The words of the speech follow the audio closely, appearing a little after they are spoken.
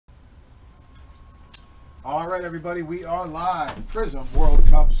All right, everybody, we are live. Prizm World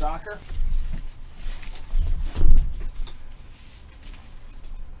Cup Soccer.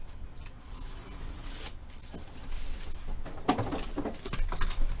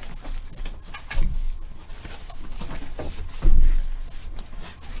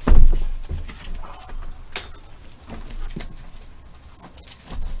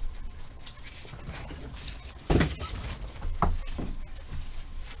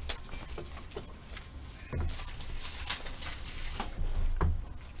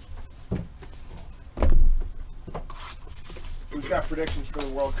 Who's got predictions for the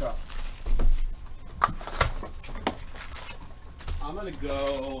World Cup? I'm gonna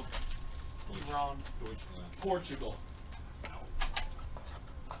go Iran, Portugal.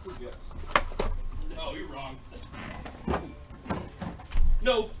 Who guessed? No, you're wrong.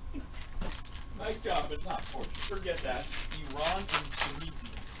 No. Nice job, but not Portugal. Forget that. Iran and Tunisia.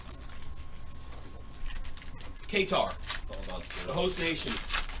 Qatar, the host nation,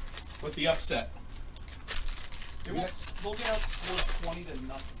 with the upset. They'll get outscored 20-0.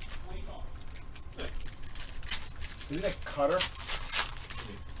 Isn't it Cutter?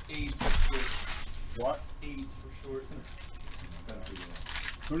 AIDS for short. What? AIDS for short.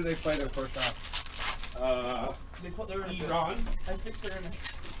 Who do they play their first round? They're in Iran. I think they're in a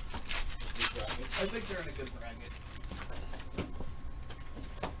good bracket. I think they're in a good bracket.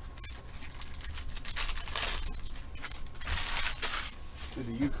 Did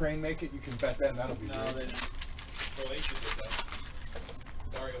the Ukraine make it? You can bet that, and that'll be No, great. they didn't. Croatia did that.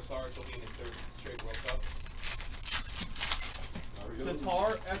 Dario Saric will be in his third straight World Cup.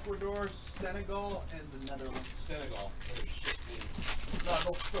 Qatar, Ecuador, Senegal, and the Netherlands. Senegal. What a shit team. No,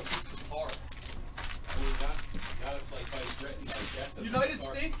 they'll still beat Qatar. I mean, not if, like, by threatened by death. United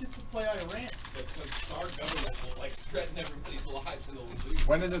States gets to play Iran. The Qatar government will, like, threaten everybody's lives and they'll lose.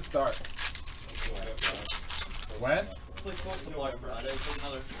 When does it start? When? It's like close to Black Friday. It's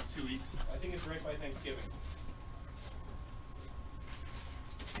another 2 weeks. I think it's right by Thanksgiving.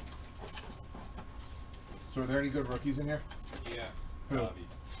 So are there any good rookies in here? Yeah. Who?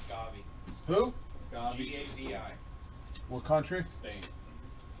 Gavi. Who? G-A-V-I. What country? Spain.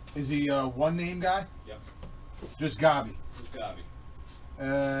 Is he a one-name guy? Yep. Just Gabi. Just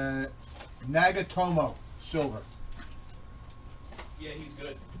Gavi. Nagatomo, silver. Yeah, he's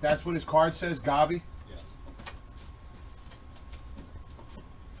good. That's what his card says, Gabi? Yes.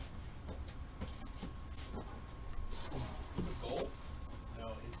 The goal?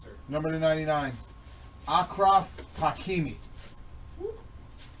 No, insert. Number to 99. Akraf Hakimi.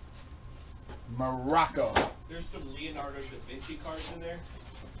 Morocco. There's some Leonardo da Vinci cards in there.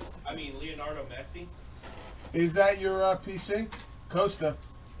 I mean, Leonardo Messi. Is that your PC? Costa.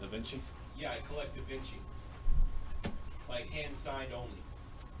 Da Vinci? Yeah, I collect Da Vinci. Like, hand-signed only.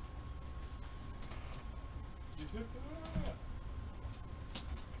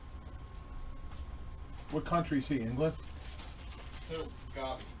 What country is he? England? So,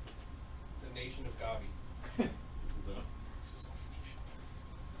 Gavi. It's a nation of Gavi.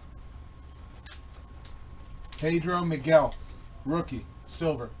 Pedro Miguel, rookie,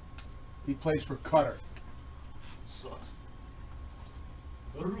 silver. He plays for Qatar. Sucks.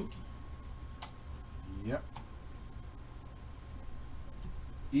 A rookie. Yep.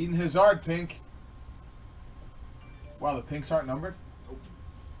 Eden Hazard, pink. Wow, the pinks aren't numbered? Nope.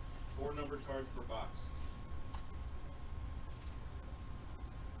 4 numbered cards per box.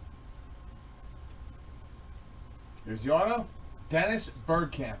 There's the auto. Dennis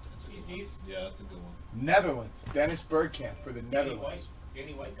Bergkamp. He's decent. Yeah, that's a good one. Netherlands. Dennis Bergkamp for the Netherlands.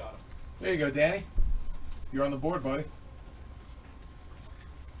 Danny White got him. There you go, Danny. You're on the board, buddy.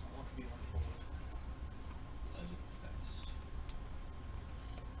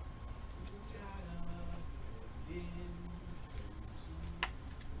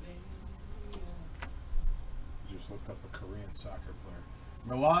 Just looked up a Korean soccer player.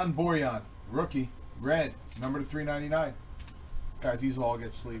 Milan Borjan, rookie, red, number to 399. Guys, these will all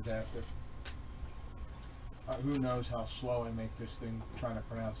get sleeved after. Who knows how slow I make this thing trying to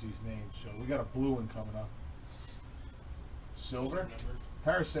pronounce these names. So we got a blue one coming up. Silver.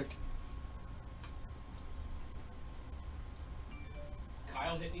 Parasic.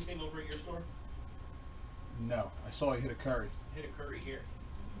 Kyle hit anything over at your store? No. I saw you hit a Curry. Hit a Curry here.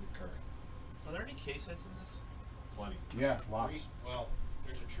 Curry. Are there any case hits in this? Plenty. Yeah, lots. Well,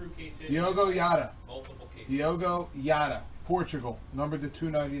 there's a true case hit. Diogo Yada. Multiple cases. Diogo Yada. Portugal. Number to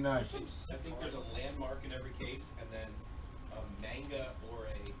 299. I think there's a landmark in every case, and then a manga or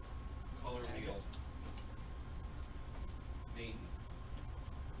a color wheel. Maybe.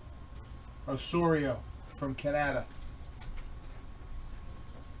 Osorio from Canada.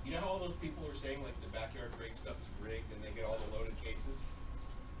 You know how all those people were saying like the backyard break stuff is rigged and they get all the loaded cases?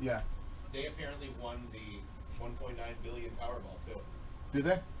 Yeah. They apparently won the 1.9 billion Powerball too. Did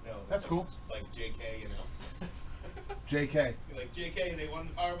they? No. That's cool. Like JK, you know. JK. Like JK, they won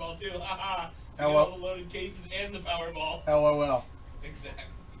the Powerball too. Haha. LOL. All the loaded cases and the Powerball. LOL. Exactly.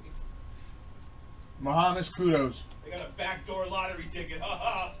 Muhammad's kudos. They got a backdoor lottery ticket.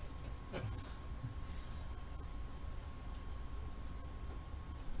 Haha.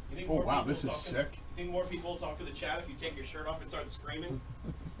 Oh wow, this is sick. You think more people will talk to the chat if you take your shirt off and start screaming?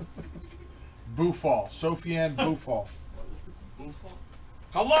 Boofall. Sofiane Boofall. What is it? Boofall?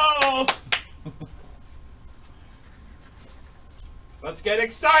 Hello! Let's get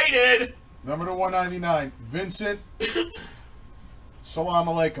excited! Number to 199, Vincent. Salam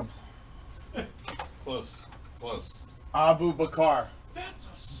alaikum. Close. Close. Abu Bakar. That's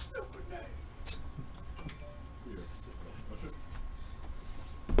a stupid name.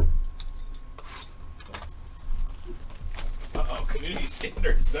 Uh-oh, community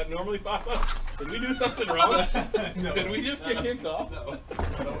standards. Is that normally pop up? Did we do something wrong? No. Did we just get kicked off? No.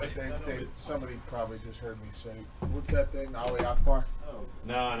 Somebody probably just heard me say, what's that thing, Ali Akbar? Oh.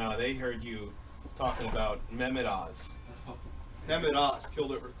 No, they heard you talking about Mehmet Oz. Mehmet Oz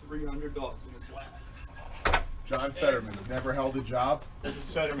killed over 300 dogs in his lab. John Fetterman's never held a job. This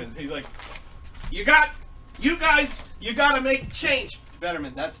is Fetterman. He's like, you guys, you gotta make change.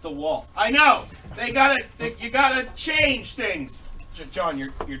 Fetterman, that's the wall. I know. You gotta change things. John,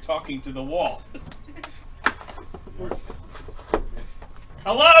 you're talking to the wall.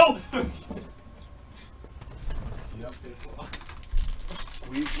 Hello? Yep.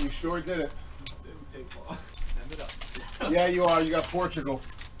 We sure did it. Didn't take long. End it up. Yeah, you are. You got Portugal.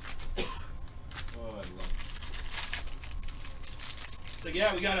 Oh, I love it. So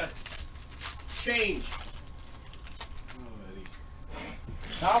yeah, we gotta change.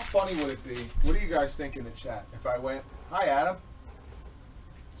 How funny would it be? What do you guys think in the chat? If I went, hi Adam.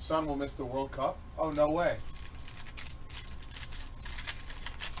 Son will miss the World Cup? Oh, no way.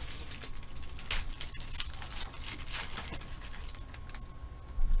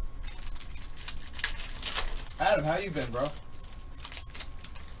 Adam, how you been, bro?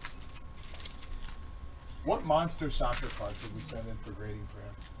 What monster soccer cards did we send in for grading for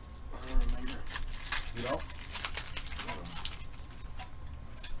him? I don't remember. You know?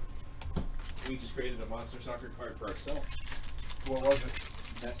 We just created a monster soccer card for ourselves. What was it?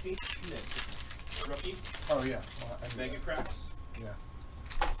 Messi, Rookie. Oh yeah. Mega Cracks. Yeah.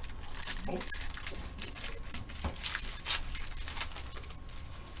 Oh.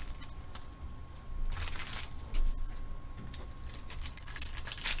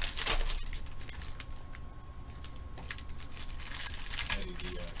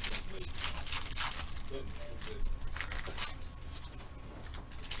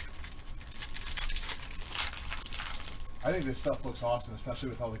 I think this stuff looks awesome, especially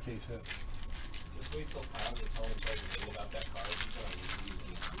with how the case hits. Just wait till Kyle gets home and tries to think about that card. He's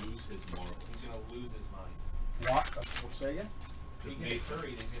gonna lose his marbles. He's gonna lose his mind. What? We'll say again? Because Nate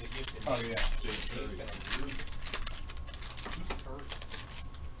Curry is gonna give him. Oh yeah. He's gonna lose it. Who's Curry?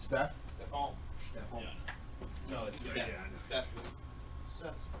 Steph? Stephon. Stephon. Yeah. No, it's Seth. Seth.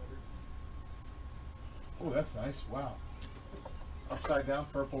 Seth's better. Oh, that's nice. Wow. Upside down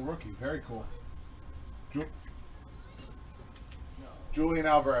purple rookie. Very cool. Julian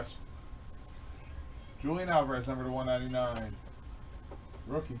Alvarez. Julian Alvarez, number to 199.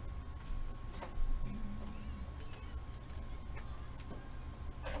 Rookie.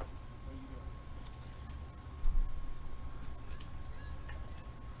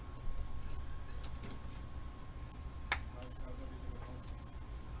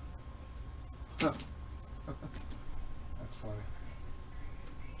 That's funny.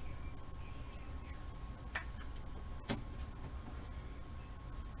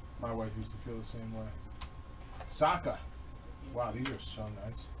 My wife used to feel the same way. Saka. Wow, these are so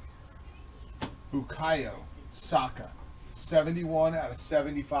nice. Bukayo Saka. 71 out of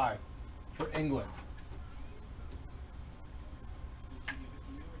 75 for England.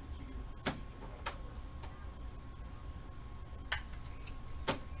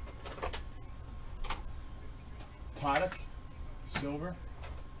 Tadic. Silver.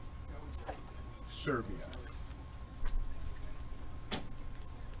 Serbia.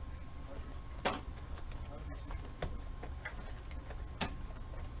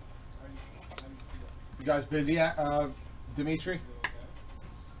 You guys busy, Dimitri?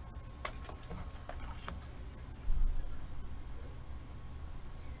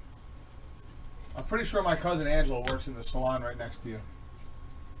 I'm pretty sure my cousin Angela works in the salon right next to you.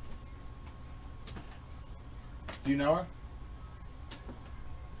 Do you know her?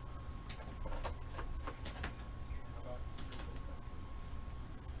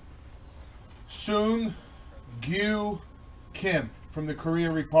 Soon Gyu Kim from the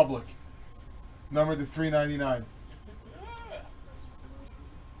Korea Republic. Number to 399.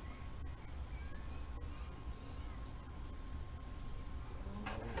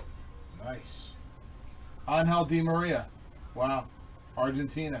 Nice. Angel Di Maria. Wow.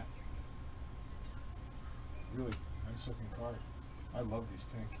 Argentina. Really nice looking card. I love these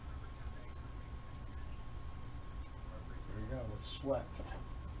pink. There you go. Let's sweat.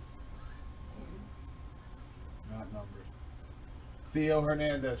 Not numbered. Theo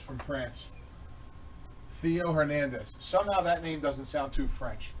Hernandez from France. Theo Hernandez. Somehow that name doesn't sound too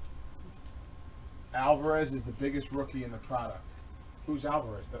French. Alvarez is the biggest rookie in the product. Who's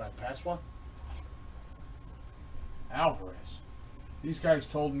Alvarez? Did I pass one? Alvarez. These guys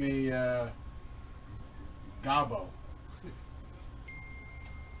told me Gabo.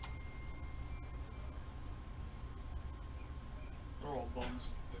 They're all bums.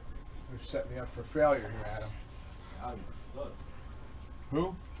 They're setting me up for failure here, Adam. Gavi's a stud.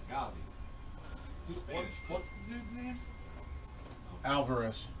 Who? Gavi. What's the dude's name?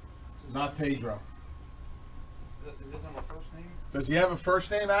 Alvarez. Not Pedro. It doesn't have a first name? Does he have a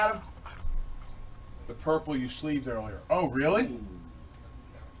first name, Adam? The purple you sleeved earlier. Oh, really? Ooh.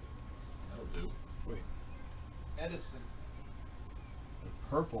 That'll do. Wait. Edison. The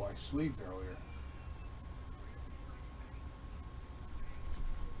purple I sleeved earlier.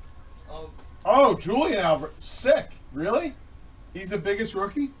 Oh, Julian Alvarez. Sick. Really? He's the biggest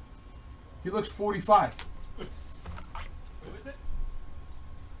rookie? He looks 45. Who is it?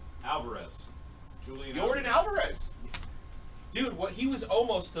 Alvarez. Julian Jordan Alvarez. Dude, what he was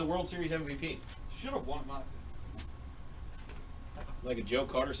almost the World Series MVP. Should have won mine. Like a Joe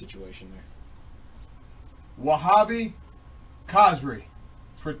Carter situation there. Wahhabi Khazri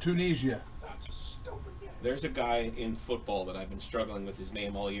for Tunisia. That's a stupid name. There's a guy in football that I've been struggling with his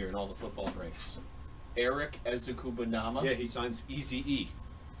name all year in all the football breaks. Eric Ezukubanama. Yeah, he signs Eze.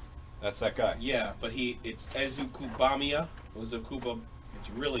 That's that guy. Yeah, but it's Ezukubamia. Ozukuba. It's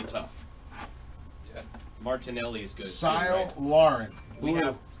really tough. Yeah. Martinelli is good. Sile too, right? Lauren.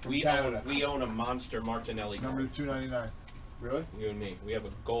 We Canada. own a monster Martinelli card. Number 299. Really? You and me. We have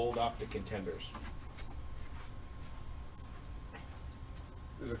a gold Optic Contenders.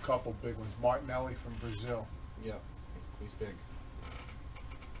 There's a couple big ones. Martinelli from Brazil. Yeah, he's big.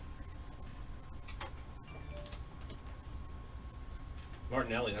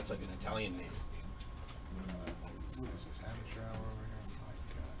 Martinelli, that's like an Italian name. What is this? Amateur hour over here? My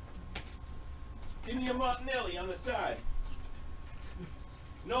God. Give me a Martinelli on the side.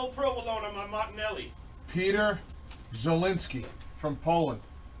 No provolone on my Martinelli. Peter Zielinski from Poland.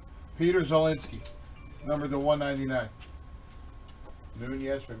 Peter Zielinski. Number to 199.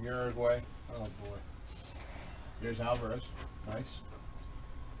 Nunez from Uruguay. Oh boy. Here's Alvarez. Nice.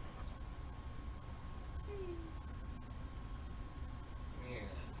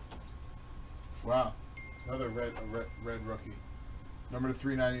 Wow. Another red rookie. Number to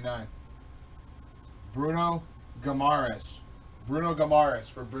 399. Bruno Guimarães. Bruno Guimarães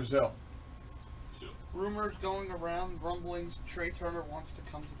for Brazil. Rumors going around, rumblings, Trey Turner wants to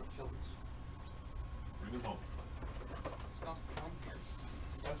come to the Phillies. Bring him home. It's not from here.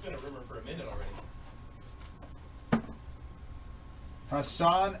 That's been a rumor for a minute already.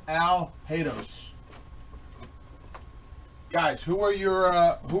 Hassan Al Hados. Guys, who are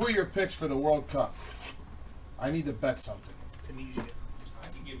your picks for the World Cup? I need to bet something. Tunisia. I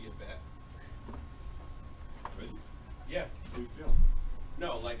can give you a bet. Ready? Yeah. How do you feel?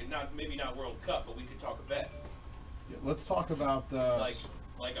 No, like maybe not World Cup, but we could talk a bet. Yeah, let's talk about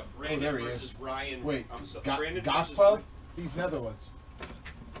Like a Brandon there he versus is. Ryan. Wait, I'm sorry. Brandon versus Gakpo? He's Netherlands.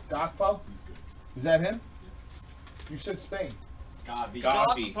 Gakpo? He's good. Is that him? You said Spain. Gavi.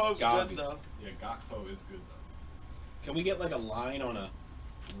 Gavi. Gakpo's Gavi. good though. Yeah, Gakpo is good though. Can we get like a line on a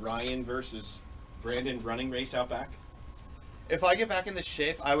Ryan versus Brandon running race out back? If I get back into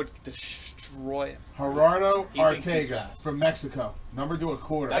shape, I would destroy him. Gerardo He thinks he's Arteaga fast. from Mexico. Number to a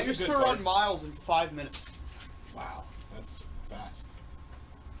quarter. I That's a used good to card. run miles in 5 minutes. Wow, that's fast.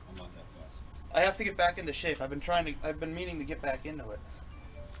 I'm not that fast. I have to get back into shape. I've been meaning to get back into it.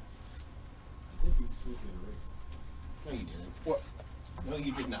 I think you sneaked me in a race. No, you didn't. What? No,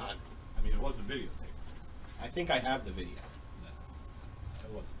 you did not. I mean, it was a videotape. I think I have the video. No,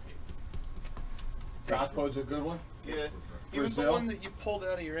 it wasn't tape. Gakpo's a good one. Yeah. He was the Brazil? one that you pulled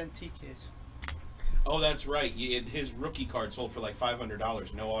out of your NT case. Oh, that's right. His rookie card sold for like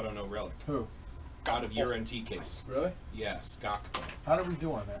 $500. No auto, no relic. Who? Out of your NT case. Really? Yes, Gakpo. How did we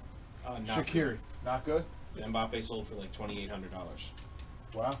do on that? Not Shaqiri. Not good? good. Mbappe sold for like $2,800.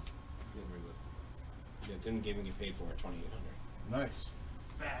 Wow. Get rid of this. Yeah, didn't even get paid for it. $2,800. Nice.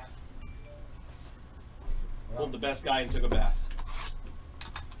 Pulled the best guy and took a bath.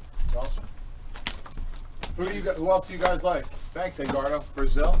 Awesome. Who else do you guys like? Thanks, Edgardo.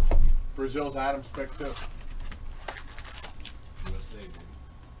 Brazil. Brazil's Adam's pick too. USA, baby.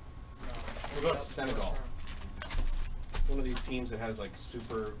 We'll go to Senegal. One of these teams that has like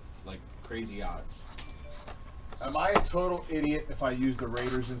super crazy odds. Am I a total idiot if I use the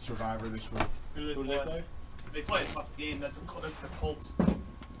Raiders in Survivor this week? Who do they play? They play a tough game. That's the Colts.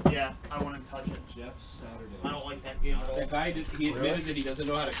 Yeah, I wouldn't touch it. Jeff Saturday. I don't like that game at all. That guy he admitted that he doesn't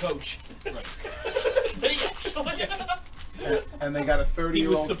know how to coach. And they got a He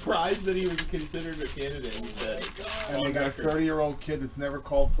 30-year-old. was surprised that he was considered a candidate. He said, And they got a 30-year-old kid that's never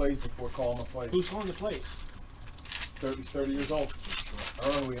called plays before calling a play. "Who's calling the plays?" 30 years old. I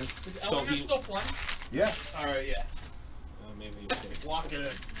don't know who he is. Is Ellinger still playing? Yeah. All right, yeah. Maybe. Lock it in.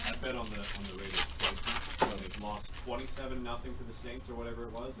 I bet on the Raiders twice. So they lost 27-0 to the Saints or whatever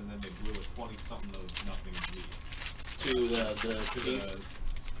it was, and then they blew a 20-something nothing lead To the to Chiefs.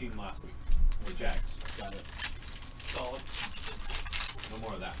 the team last week. The Jags. Got it. Solid. No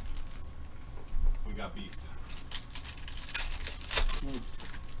more of that. We got beat.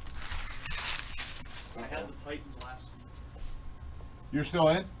 I had the Titans last week. You're still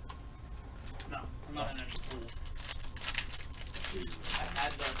in? No, I'm not in any pool. I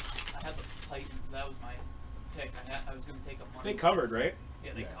had the Titans. That was my pick. I was gonna take a money. They covered, right?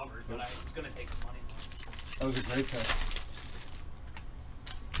 Yeah, they covered, but I was gonna take a money line. That was a great pick.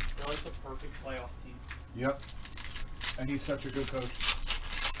 They're like the perfect playoff team. Yep. And he's such a good coach.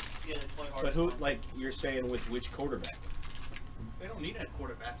 Yeah, they play hard. But who, you're saying with which quarterback? They don't need a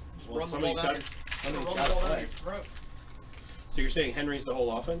quarterback. Just Well, run the ball down. somebody's Run the gotta ball down play. your throat. So you're saying Henry's the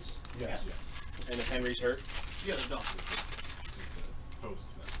whole offense? Yes. And if Henry's hurt? Yeah, they're done. Toast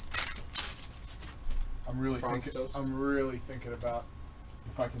fest. I'm really Franz thinking about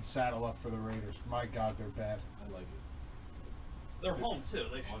if I can saddle up for the Raiders. My God, they're bad. I like it. They're home too.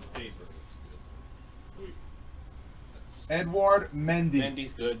 They On should. paper, it's good. That's a Edward Mendy,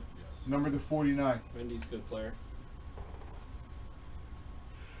 Mendy's good. yes. number to 49. Mendy's a good player.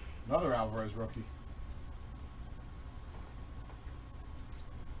 Another Alvarez rookie.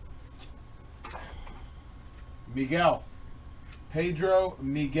 Miguel. Pedro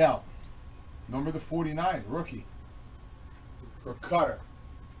Miguel. Number to 49, rookie. For Cutter.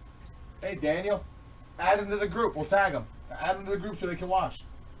 Hey, Daniel. Add him to the group. We'll tag him. Add him to the group so they can watch.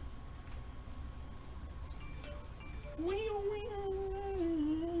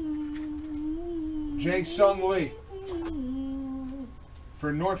 Jae Sung Lee.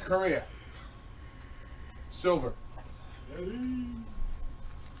 For North Korea. Silver. Am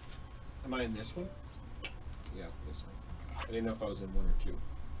I in this one? Yeah, this one. I didn't know if I was in one or two.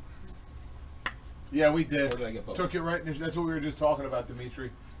 Yeah, we did. Or did I get both? Took it right in the, that's what we were just talking about,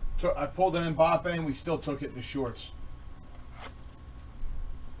 Dimitri. I pulled an Mbappe and we still took it in the shorts.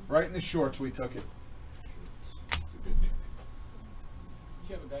 Right in the shorts we took it. It's a good nickname. Did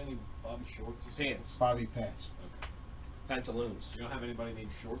you have a guy named Bobby Shorts or something? Pants. Bobby Pants. Okay. Pantaloons. You don't have anybody named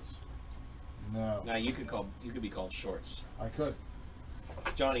Shorts? No. Now you could be called Shorts. I could.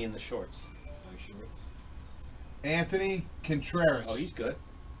 Johnny in the shorts. Nice shorts. Anthony Contreras. Oh, he's good.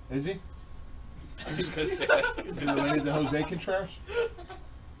 Is he? I was gonna say that. Is he related to Jose Contreras?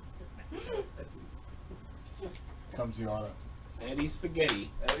 Comes the auto. Eddie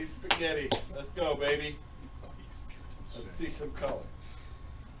Spaghetti. Eddie Spaghetti. Let's go, baby. Let's see some color.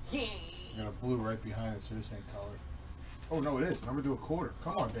 You got a blue right behind it, so this ain't colored. Oh, no, it is. Number to a quarter.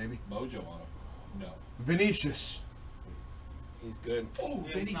 Come on, baby. Mojo on him. No. Vinicius. He's good. Oh,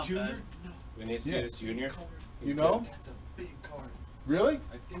 Yeah, Vinny Vinny Jr.? Jr.? Vinicius Jr. You He's know? good. That's a big card. Really?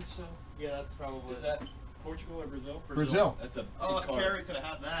 I think so. Yeah, that's probably. Is that Portugal or Brazil? Brazil. That's a big Oh, card. Carey could have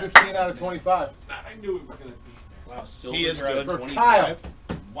had that. 15 out of 25. I knew it was going to be. Wow, silvers He is are out of good. For 25.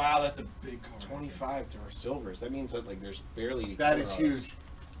 Wow, that's a big card. 25 to our silvers. That means that there's barely any That color is on huge. us.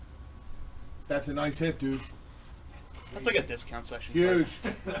 That's a nice hit, dude. That's like a discount section. Huge.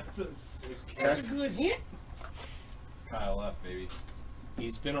 That's a sick. That's a good hit. Kyle F, baby.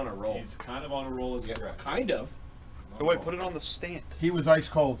 He's been on a roll. He's kind of on a roll as a draft. Kind of. Oh wait, put it on the stand. He was ice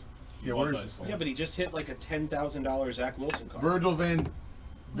cold. He Yeah, was where is ice this? cold. Yeah, but he just hit like a $10,000 Zach Wilson card. Virgil Van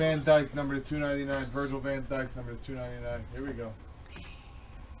Dyke, number to 299. Virgil Van Dyke, number to 299. Here we go.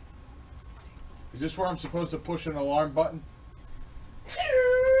 Is this where I'm supposed to push an alarm button?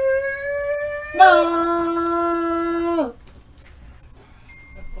 No!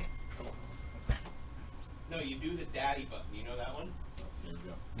 No, you do the daddy button. You know that one? There we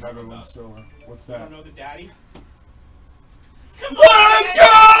go. Another one silver. What's You don't that? know the daddy? Let's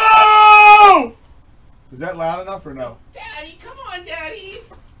go! Is that loud enough or no? Daddy, come on, daddy.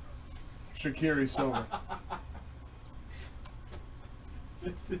 Shaqiri silver.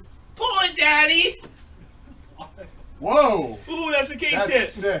 This is Pull it, Daddy! wild. Whoa! Ooh, that's a case That's hit.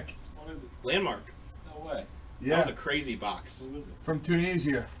 sick. What is it? Landmark. No way. That Yeah. was a crazy box. Who is it? From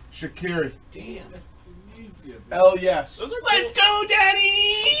Tunisia. Shaqiri. Damn. Tunisia. L yes. Those are Let's go,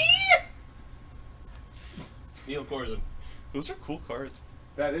 Daddy! Neil Corzin. Those are cool cards.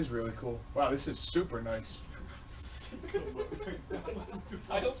 That is really cool. Wow, this is super nice.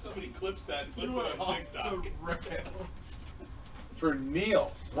 I hope somebody clips that and puts You it are on off TikTok. the rails. For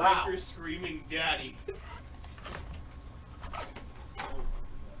Neil. Wow. Riker screaming Daddy.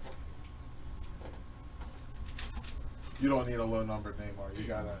 You don't need a low numbered Neymar. You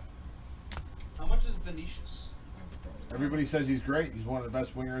gotta. How much is Vinicius? Everybody says he's great. He's one of the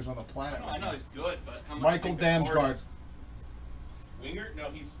best wingers on the planet. I know he's good, but how much? Michael Dam's card. Winger? No,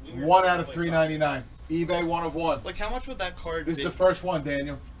 he's winger. 1 out of 399. eBay 1 of 1. Like, how much would that card This be? is the first one,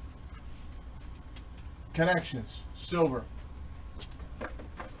 Daniel. Connections. Silver.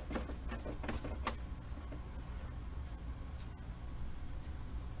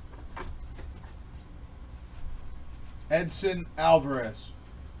 Edson Alvarez.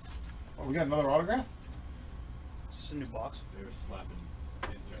 Oh, we got another autograph? Is this a new box? They were slapping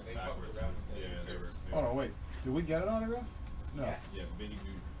inserts They backwards. fucked around with Yeah, the they were. inserts. Oh, no, wait. Did we get an autograph? No. Yes. Yeah, Vinny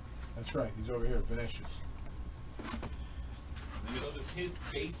Dude. That's right. He's over here. Vinicius. So his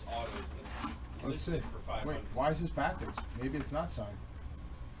base auto is Let's see. listed for 500. Wait, why is this backwards? Maybe it's not signed.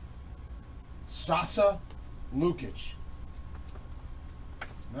 Sasa Lukic.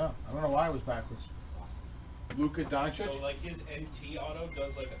 No, I don't know why it was backwards. Luka Doncic? So like his NT auto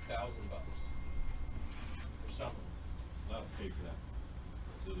does like $1,000 or something. I'll pay for that.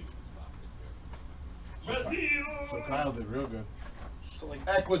 Brazilian spot right there. So Kyle did real good. So like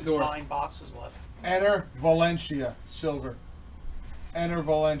Ecuador. 9 boxes left. Enter Valencia, silver. Enter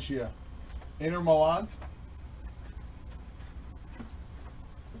Valencia. Inter Milan.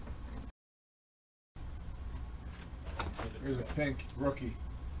 Here's a pink rookie.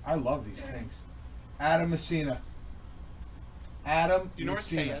 I love these pinks. Adam Messina. Adam Do you know where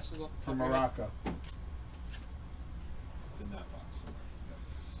Messina KS is on? from Morocco. It's in that box somewhere.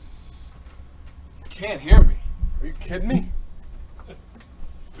 Can't hear me. Are you kidding me?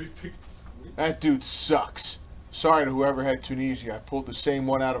 We picked Squid. That dude sucks. Sorry to whoever had Tunisia. I pulled the same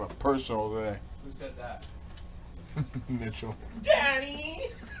one out of a personal today. Who said that? Mitchell. Daddy!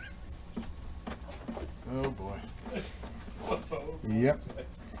 Oh boy. Yep.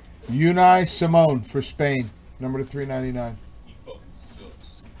 Unai Simone for Spain. Number to 399. He fucking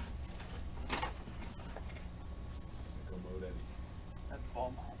sucks. Sicko mode Eddie. That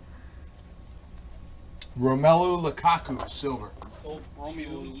Bowman. Romelu Lukaku, silver. Sold Romeo.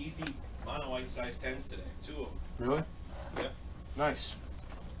 2 easy mono ice size 10s today. 2 of them. Really? Yep. Nice.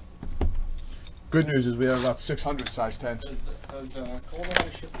 Good news is we have about 600 size 10s. Does Cole know how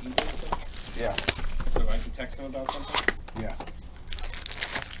to ship eBay stuff? Yeah. So I can text him about something? Yeah.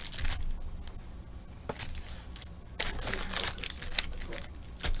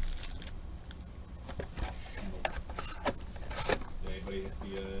 Did anybody hit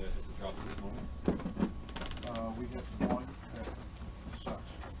the drops this morning? We hit one.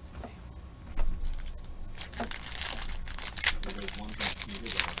 Sucks. There's ones that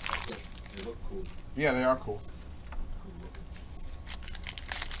sneakers that are separate. They look cool. Yeah, they are cool. Cool looking.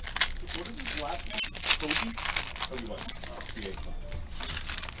 What is his last name? Kobe? Kobe White. 385.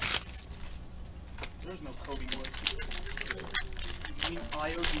 There's no Kobe White. You mean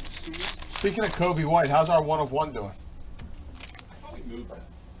Io Jutsu? Speaking of Kobe White, how's our 1 of 1 doing? I thought we moved that.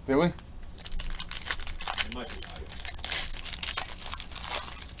 Did we? It might be higher.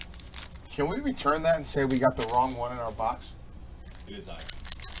 Can we return that and say we got the wrong one in our box? It is higher.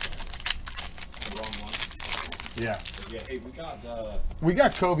 The wrong one. Yeah. But yeah, hey, we got We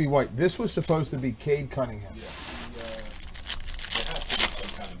got Kobe White. This was supposed to be Cade Cunningham. yeah, there has to be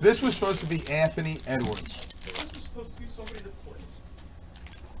some kind of This was supposed to be Anthony Edwards. This is supposed to be somebody that plays.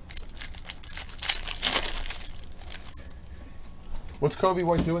 What's Kobe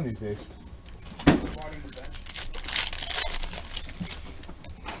White doing these days? Riding the bench.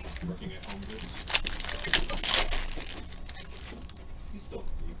 working at home goods. He's still in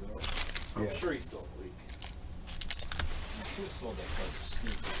the league though. Yeah. I'm sure he's still in the league. I should have sold that card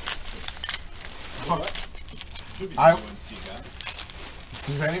sneaky. What? Should be I- the UNC guy.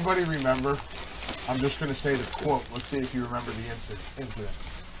 Does anybody remember? I'm just going to say the quote. Let's see if you remember the incident.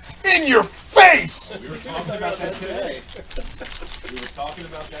 In your face! We were talking about that today. We were talking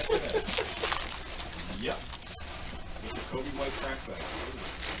about that today. Yep. With the Kobe White crackback.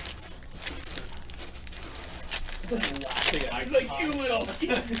 He's like,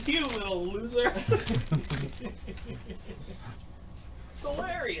 you little loser. It's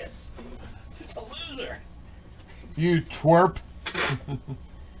hilarious. It's a loser. You twerp. I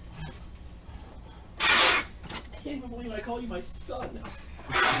can't even believe I call you my son.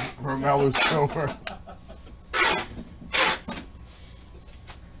 Romello Silver.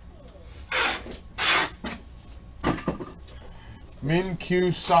 Min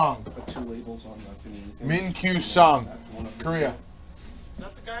Kyu Song. Put 2 labels on the Panini thing. Min Kyu Song. Korea. Is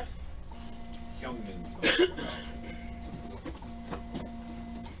that the guy? Youngman's.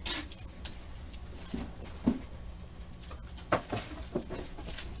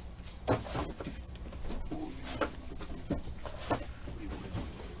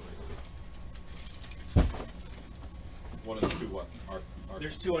 One of the 2 what?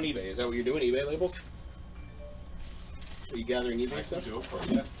 There's 2 on eBay. Is that what you're doing? eBay labels? Are you gathering eBay stuff? Do it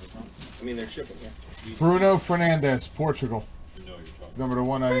for you. I mean, they're shipping, yeah. Bruno Fernandez, Portugal. You know you're talking. Number to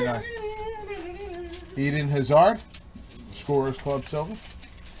 199. Eden Hazard, Scorers Club Silver.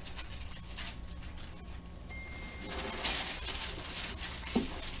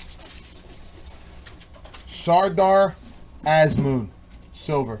 Sardar Azmoon,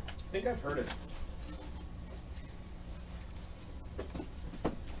 Silver. I think I've heard of it.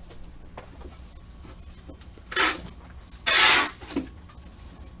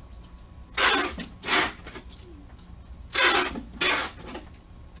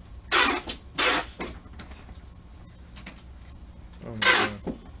 Oh my God.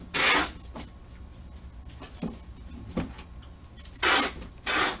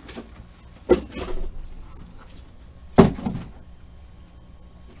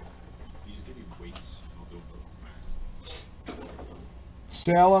 You just give me weights. I'll do it.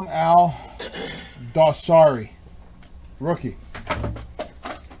 Salem Al Dosari, rookie.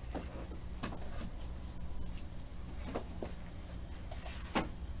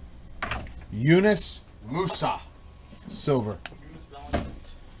 Yunus Musa, silver.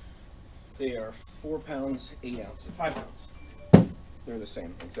 They are 4 pounds, 8 ounces, 5 pounds. They're the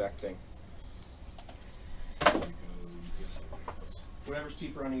same, exact thing. Whatever's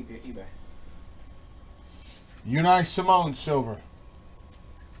cheaper on eBay. Unai Simone, silver.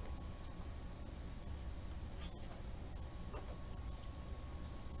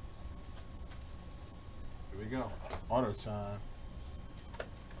 Here we go. Auto time.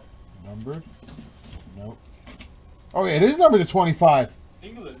 Numbered? Nope. Oh, yeah, it is numbered to 25.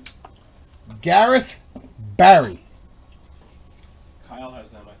 England. Gareth Barry. Kyle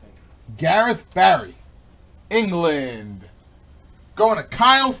has them, I think. Gareth Barry. England. Going to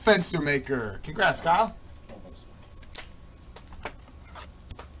Kyle Fenstermaker. Congrats, Kyle.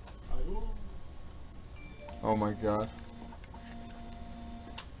 Oh, my God.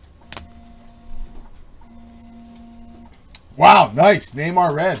 Wow, nice.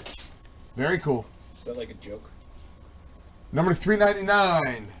 Neymar red. Very cool. Is that like a joke? Number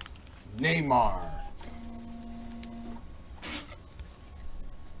 399, Neymar.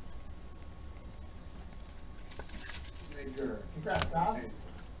 Congrats, Kyle.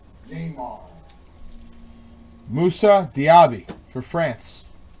 Neymar. Moussa Diaby for France.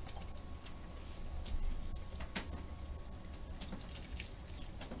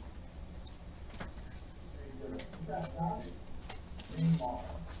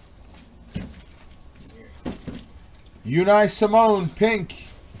 Unai Simone, pink.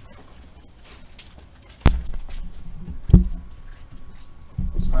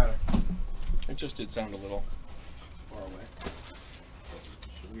 What's the matter? It just did sound a little far away.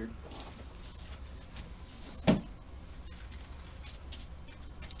 It's weird.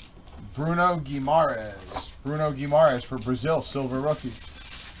 Bruno Guimaraes. Bruno Guimaraes for Brazil, silver rookie.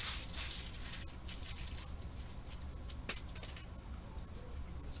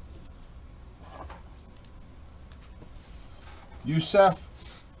 Youssef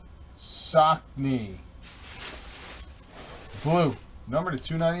Sakni. Blue. Number to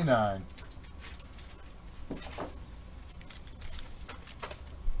 299.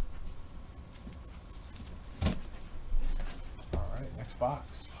 All right, next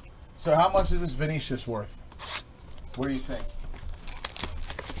box. So how much is this Vinicius worth? What do you think?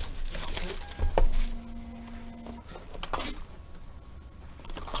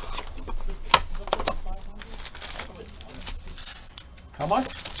 How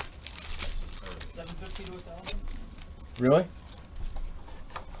much? 750 to 1,000. Really?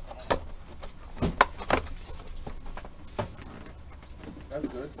 That's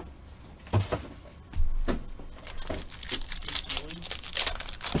good.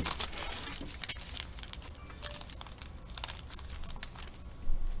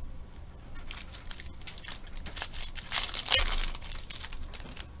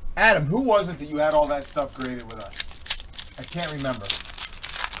 Adam, who was it that you had all that stuff graded with us? I can't remember.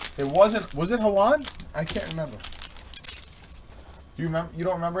 It wasn't. Was it Hawan? I can't remember. Do you remember? You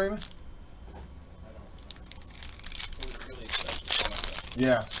don't remember even? I don't. It was really expensive.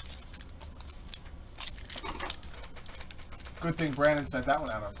 Yeah. Good thing Brandon sent that one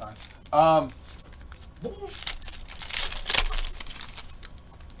out on time.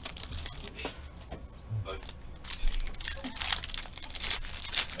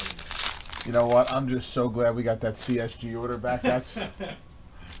 You know what? I'm just so glad we got that CSG order back. That's that.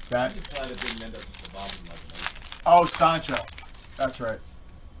 I'm just glad it didn't end up with the Bowman like me. Oh, Sancho. That's right.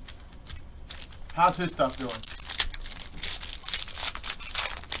 How's his stuff doing?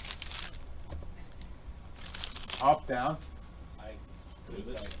 Up, down. Is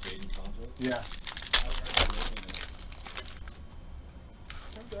it Jaden Sancho? Yeah.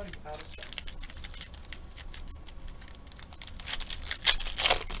 Turns out he's out of stock.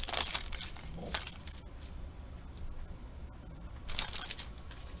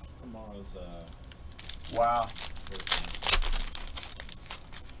 Tomorrow's Wow.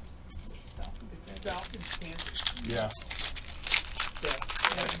 Falcons Kansas. Yeah. they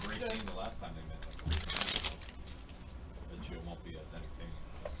had a great team the last time they met. Like a week ago. The show won't be as entertaining.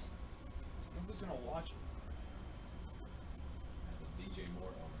 Who's gonna watch it? As a DJ Moore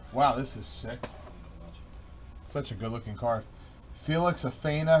owner. Wow, this is sick. I don't watch it. Such a good looking card. Felix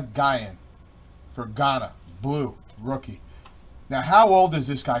Afena Guyan for Ghana. Blue. Rookie. Now, how old is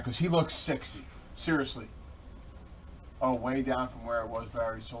this guy? Because he looks 60. Seriously. Oh, way down from where it was, but I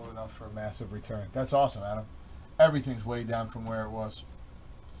already sold enough for a massive return. That's awesome, Adam. Everything's way down from where it was.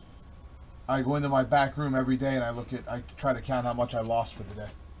 I go into my back room every day and I try to count how much I lost for the day.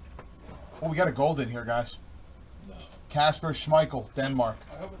 Oh, we got a gold in here, guys. No. Kasper Schmeichel, Denmark.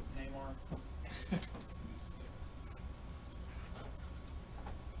 I hope it's Neymar. He's sick.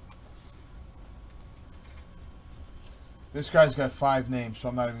 This guy's got 5 names, so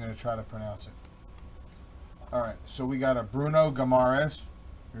I'm not even going to try to pronounce it. All right, so we got a Bruno Guimaraes.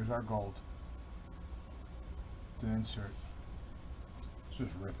 Here's our gold. It's an insert.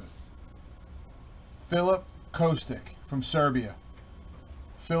 Let's just rip it. Filip Kostic from Serbia.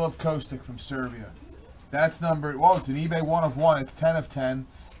 Filip Kostic from Serbia. That's numbered. Well, it's an eBay 1 of 1. It's 10 of 10,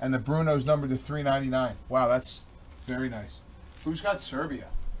 and the Bruno's numbered to 399. Wow, that's very nice. Who's got Serbia?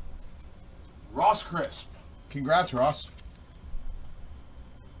 Ross Crisp. Congrats, Ross.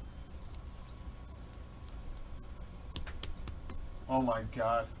 Oh my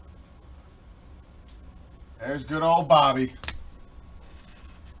God. There's good old Bobby.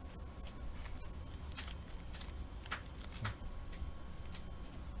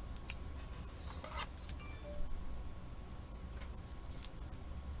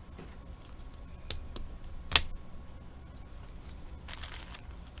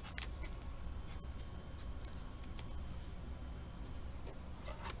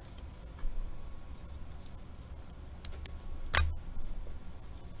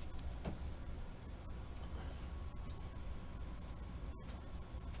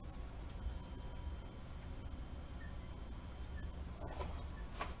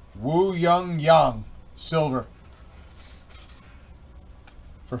 Whodoyoucollect, silver.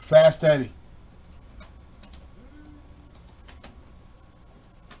 For Fast Eddie.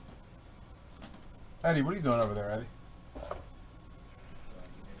 Eddie, what are you doing over there, Eddie?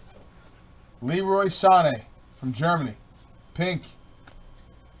 Leroy Sané from Germany. Pink.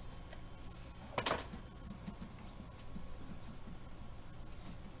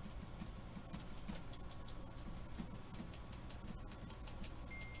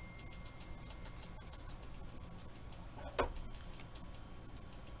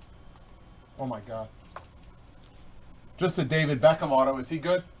 Oh my God. Just a David Beckham auto. Is he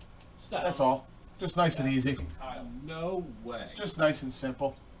good? Stop. That's all. Just nice and easy. Kyle, no way. Just nice and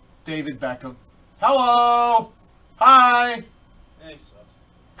simple. David Beckham. Hello! Hi! Yeah, he sucks.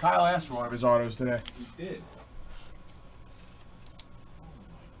 Kyle asked for one of his autos today. He did.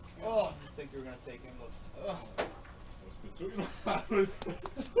 Oh, I think you were gonna take him. Ugh. What's between I was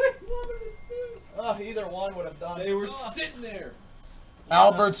Either one would have done. They were sitting there.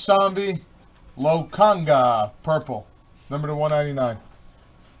 Albert Sambi Lokanga, purple. Number to 199.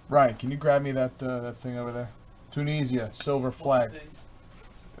 Right, can you grab me that that thing over there? Tunisia, silver flag.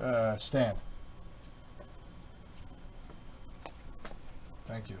 Stand.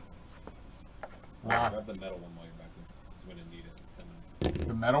 Thank you. Wow. Grab the metal one while you're back there. It's going to need it in 10 minutes.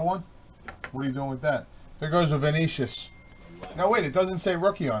 The metal one? What are you doing with that? There goes a Vinicius. No, wait, it doesn't say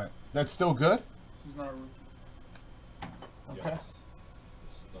rookie on it. That's still good? He's not a rookie. Okay. Yes.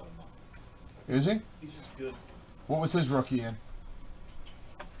 It's a stud of mine. Is he? He's just good. What was his rookie in?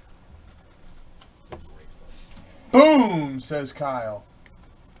 It's a great card. Boom, says Kyle.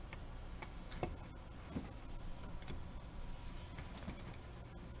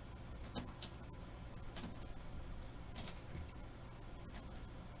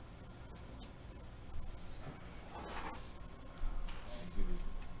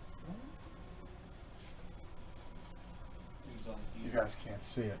 guys can't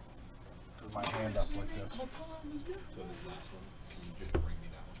see it. With my hand up like this. So this last one, can you just bring me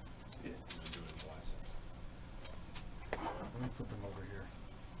that one? Yeah. I'm gonna do it in the last second. Let me put them over here.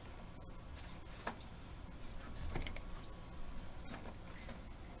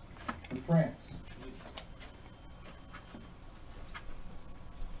 France.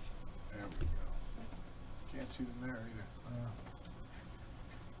 There we go. Can't see them there either.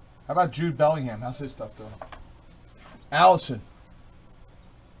 How about Jude Bellingham? How's his stuff doing? Allison.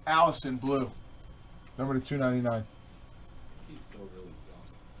 Allison blue. Number to 299. He's still really young.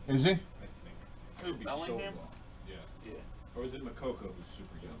 Is he? I think. He'll be so Bellingham? young. Yeah. Yeah. Or is it Makoko who's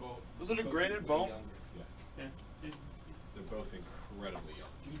super young? Wasn't it graded Way Bowman? younger. Yeah. Yeah. They're both incredibly young.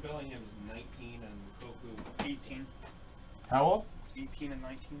 Jude Bellingham is 19 and Koku 18. How old? 18 and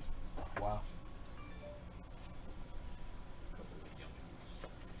 19. Wow. A couple of youngins.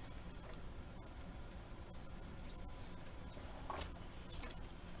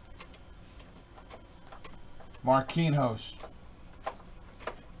 Marquinhos.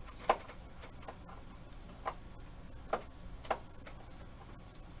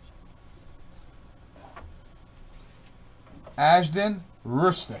 Ashton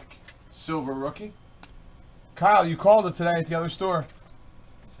Rustic, silver rookie. Kyle, you called it today at the other store.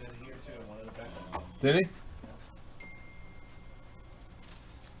 said it here too. One of the back. Did he?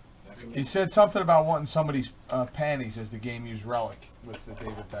 He said something about wanting somebody's panties as the game used relic with the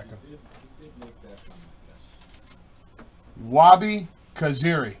David Beckham. He did make that comment, yes. Wabi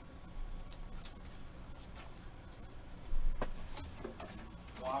Kaziri.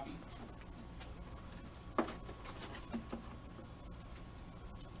 Lobby.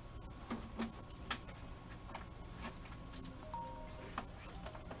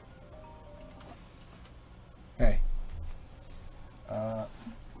 Hey,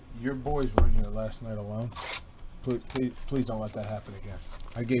 your boys were in here last night alone. Please don't let that happen again.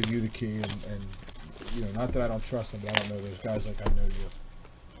 I gave you the key, and you know, not that I don't trust them, but I don't know those guys like I know you.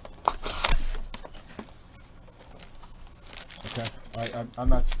 Okay, I'm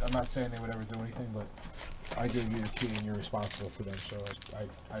not saying they would ever do anything, but I gave you the key, and you're responsible for them. So I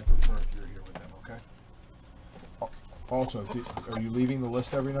prefer if you're here with them. Okay. Also, are you leaving the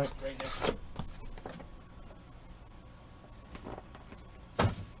list every night? Right next to him.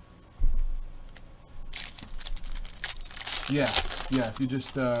 Yeah. If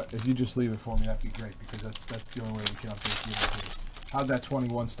you just leave it for me, that'd be great, because that's the only way we can update you. How'd that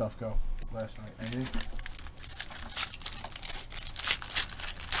 21 stuff go last night? Anything?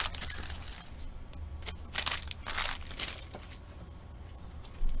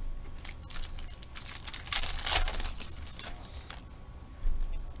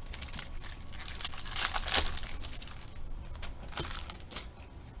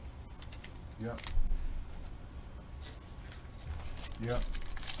 Yep. Yep.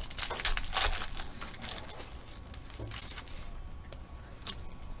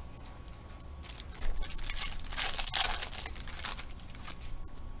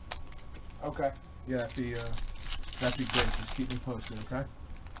 Okay. Yeah, that'd be great. Just keep me posted, okay?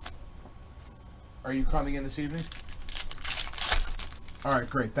 Are you coming in this evening? All right,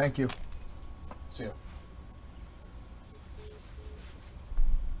 great. Thank you. See you.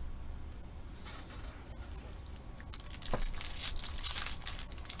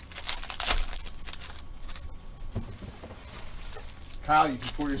 Kyle, you can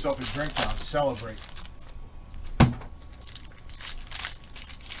pour yourself a drink now. Celebrate.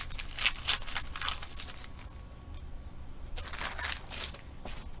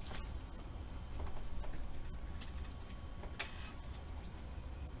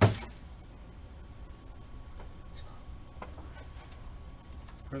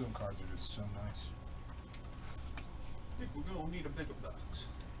 Prizm cards are just so nice. I think we're gonna need a bigger box.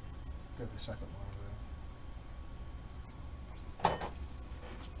 Got the second one over there.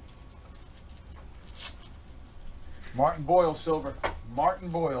 Martin Boyle, silver. Martin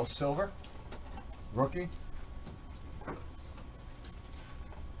Boyle, silver. Rookie.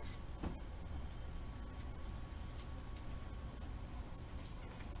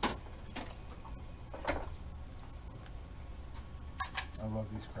 I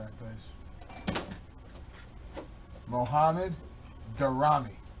love these cracked dice. Mohamed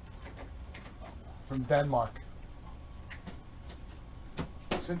Darami from Denmark.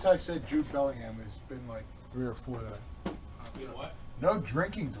 Since I said Jude Bellingham, there's been like 3 or 4 that You know what? no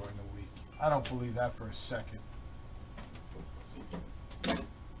drinking during the week. I don't believe that for a second.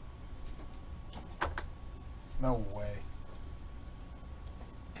 No way.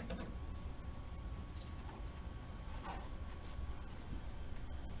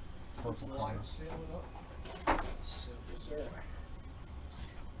 Purple color. Live sale it up. Yes, sir.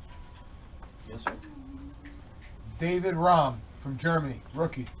 Yes, sir. David Rahm from Germany.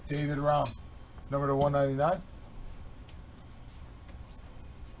 Rookie. David Rahm. Number to 199.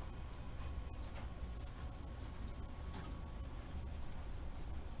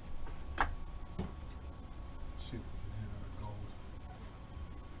 See if we can hit another gold.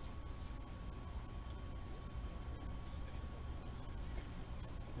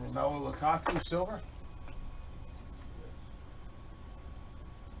 Romelu Lukaku, silver.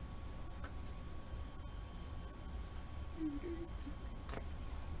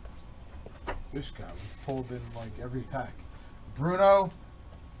 This guy was pulled in like every pack. Bruno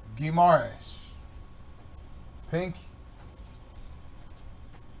Guimaraes. Pink.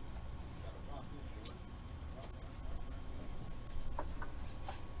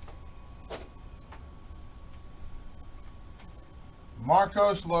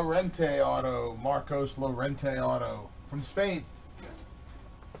 Marcos Llorente auto. Marcos Llorente auto. From Spain.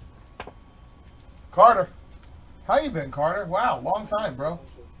 Carter. How you been, Carter? Wow, long time, bro.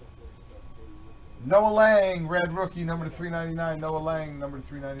 Noah Lang, red rookie, number to 399. Noah Lang, number to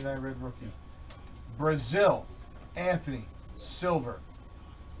 399, red rookie. Brazil, Anthony, silver.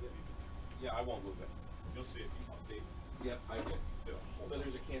 Yeah, I won't move it. You'll see if you update. Yep, I did. But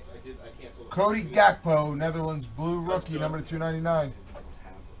there's a cancel. I canceled. Cody Gakpo, Netherlands, blue rookie, number to 299.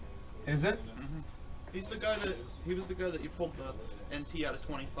 Is it? Mm-hmm. He's the guy that was the guy that you pulled the NT out of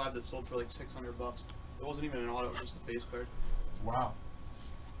 25 that sold for like $600. It wasn't even an auto, it was just a base card. Wow.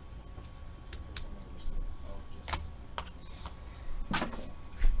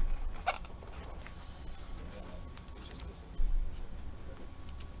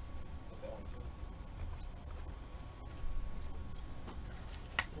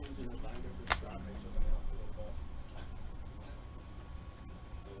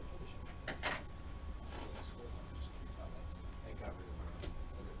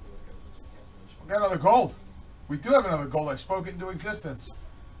 We got another gold. We do have another gold. I spoke it into existence.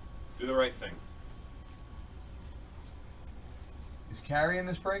 Do the right thing. Is carrying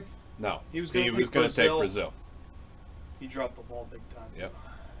this break? No. He was going to take Brazil. He dropped the ball big time. Yep.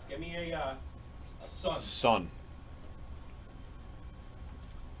 Give me a sun. Sun.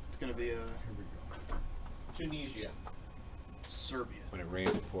 It's going to be Here we go. Tunisia. Serbia. When it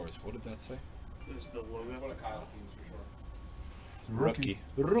rains, it pours. What did that say? There's the logo. One of Kyle's teams for sure. It's a rookie.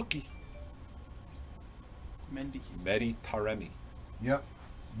 Rookie. Mendy. Mehdi Taremi. Yep.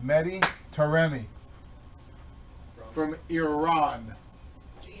 Mehdi Taremi. From Iran.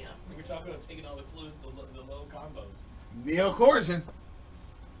 Damn. We were talking about taking all the low combos. Neil Corzin.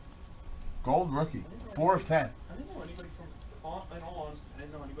 Gold rookie. 4 of 10. I didn't know anybody from, in all honesty, I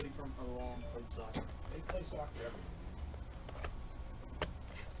didn't know anybody from Iran played soccer. They play soccer everywhere.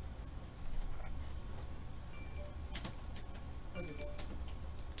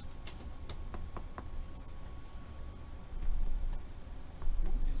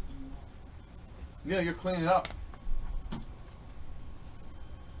 Neil, you're cleaning up.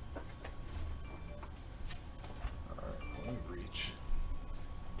 Alright, let me reach.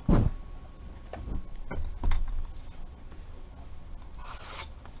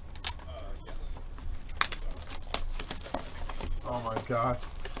 Oh my god.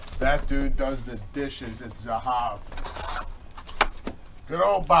 That dude does the dishes at Zahav. Good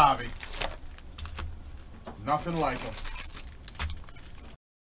old Bobby. Nothing like him.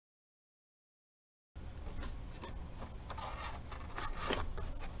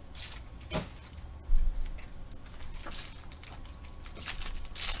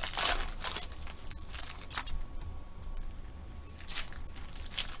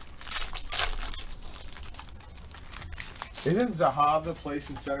 Isn't Zahav the place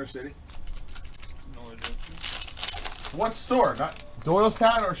in Center City? No idea. What store? Not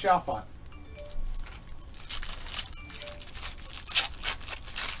Doylestown or Chalfont?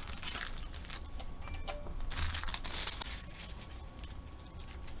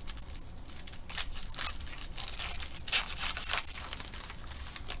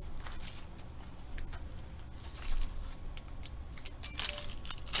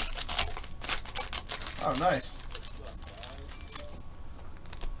 Oh, nice.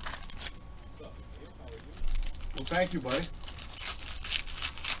 Well, thank you, buddy.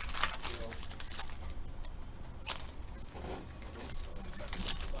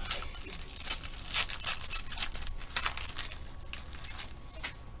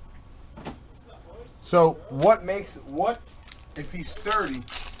 So, what if he's 30,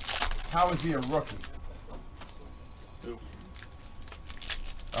 how is he a rookie? Who?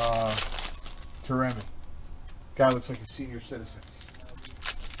 Taremi. Guy looks like a senior citizen.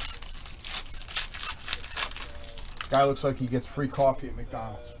 Guy looks like he gets free coffee at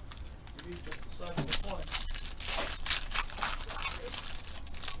McDonald's. We just decided to play.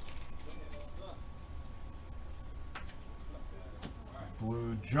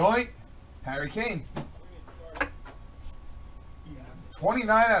 Blue joint. Harry Kane. 29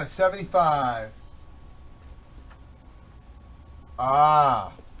 out of 75.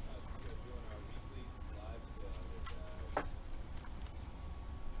 Ah.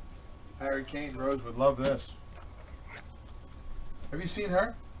 Harry Kane, Rose would love this. Have you seen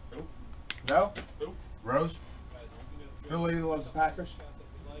her? Nope. No? Nope. Rose? You're the lady that loves the Packers?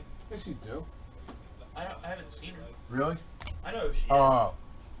 Yes, you do. I haven't seen her. Really? I know who she is. Oh.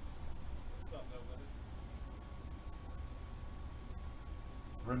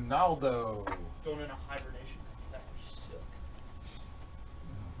 Ronaldo. Going into hibernation. That was sick.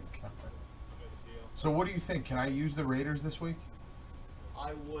 So what do you think? Can I use the Raiders this week?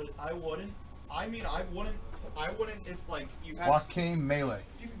 I wouldn't. I mean, I wouldn't if like you had. Joaquin Melee.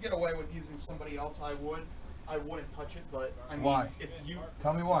 If you could get away with using somebody else, I would. I wouldn't touch it, but I mean, Why? if you.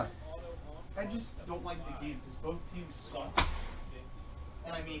 Tell me why. I just don't like the game because both teams suck.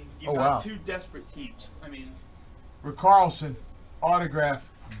 And I mean, you've Oh, got wow. two desperate teams. I mean, Rick Carlson,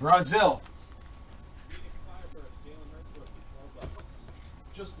 autograph, Brazil.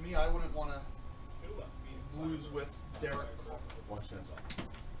 just me, I wouldn't want to lose with Derek. Watch this.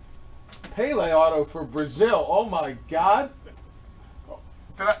 Pele auto for Brazil. Oh my God.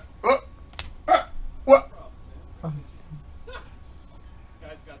 Did I? What?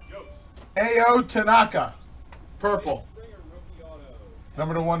 Guys got jokes. Ao Tanaka, purple.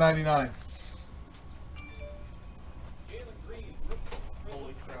 Number to 199.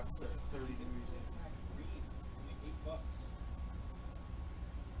 Holy crap, it's at 30 degrees.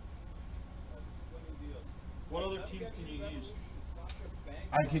 What other teams can you use?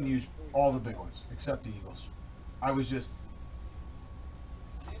 I can use all the big ones except the Eagles. I was just,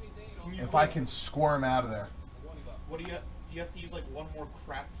 if I can squirm out of there. What do you have? Do you have to use like one more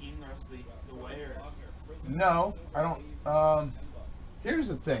crap team the rest of the way, or? No, I don't. Here's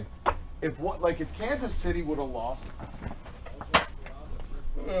the thing. If Kansas City would have lost,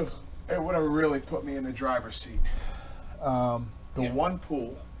 it would have really put me in the driver's seat. The one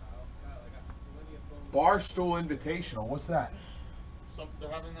pool, Barstool Invitational. What's that?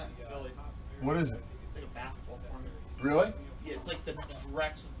 They're having that in Philly. What is it? It's like a basketball tournament. Really? Yeah, it's like the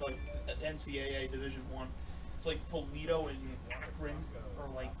Drex, like NCAA Division I. It's like Toledo and Akron are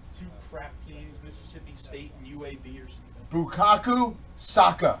like two crap teams, Mississippi State and UAB or something. Bukaku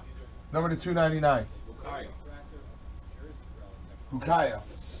Saka, number to 299. Bukayo.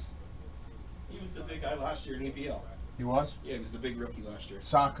 He was the big guy last year in EPL. He was? Yeah, he was the big rookie last year.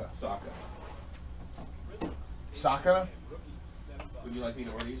 Saka. Saka. Saka? Would you like me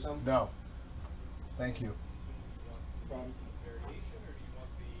to order you some? No. Thank you.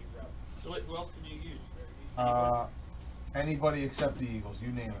 So wait, who else can you use? Anybody except the Eagles.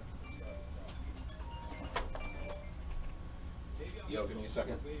 You name it. Yo, give me a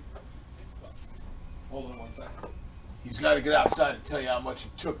second. Hold on one second. He's got to get outside and tell you how much he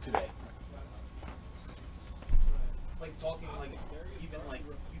took today. Like talking like even like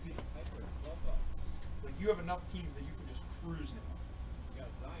you could like you have enough teams that you can just cruise now.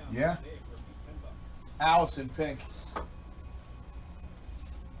 Yeah. Allison Pink.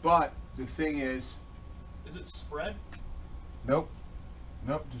 But the thing is, it spread? nope.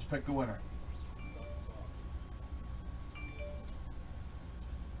 Nope, just pick the winner.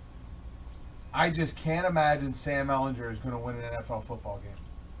 I just can't imagine Sam Ellinger is going to win an NFL football game.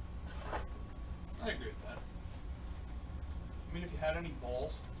 I agree with that. I mean, if you had any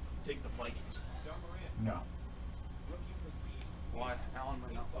balls, take the Vikings. No. Why? Allen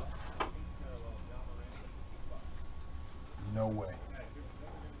might not play. No way.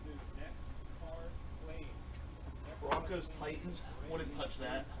 Broncos, Titans, wouldn't touch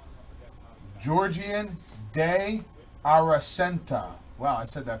that. Georgian de Aracenta. Wow, I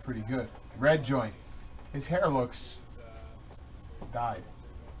said that pretty good. Red joint. His hair looks dyed.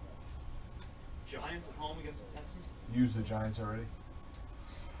 Giants at home against the Texans. Used the Giants already.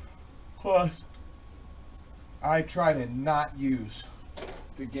 Plus, I try to not use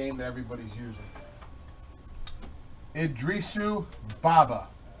the game that everybody's using. Idrisu Baba.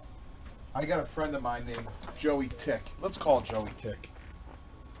 I got a friend of mine named Joey Tick. Let's call Joey Tick.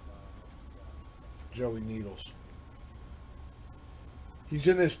 Joey Needles. He's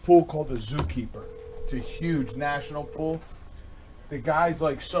in this pool called the Zookeeper. It's a huge national pool. The guy's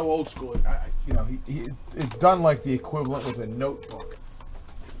like so old school. It's done like the equivalent with a notebook.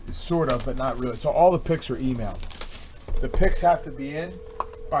 Sort of, but not really. So all the picks are emailed. The picks have to be in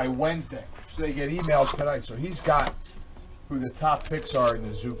by Wednesday. So they get emailed tonight. So he's got who the top picks are in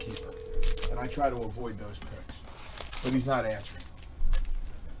the Zookeeper. And I try to avoid those picks. But he's not answering.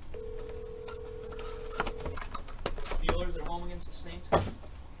 Steelers at home against the Saints?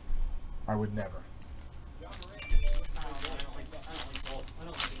 I would never. I don't like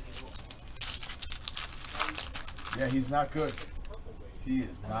Yeah, he's not good. He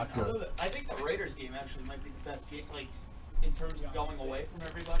is not good. I think the Raiders game actually might be the best game, like, in terms of going away from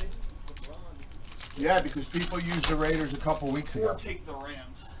everybody. Yeah, because people used the Raiders a couple weeks ago. Or take the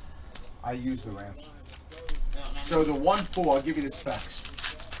Rams. I used the Rams. So the one pool, I'll give you the specs.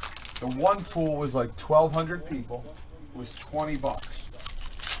 The one pool was like 1,200 people. Was $20.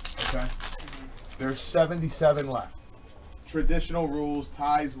 Okay? There's 77 left. Traditional rules,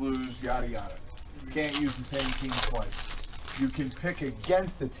 ties lose, yada yada. You can't use the same team twice. You can pick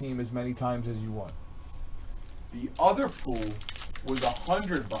against the team as many times as you want. The other pool was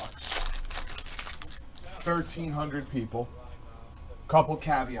 $100. 1,300 people. Couple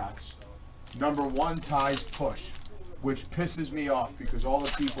caveats. Number one, ties push, which pisses me off because all the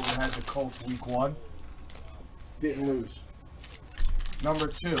people who had the Colts week 1 didn't lose. Number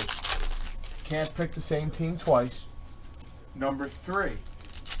 2, can't pick the same team twice. Number 3,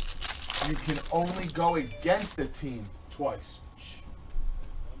 you can only go against the team twice.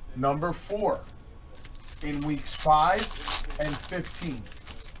 Number 4, in weeks 5 and 15.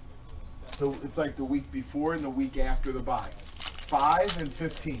 So it's like the week before and the week after the bye. 5 and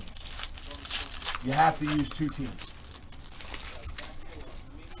 15. You have to use 2 teams.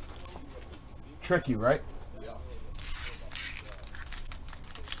 Tricky, right? Yeah.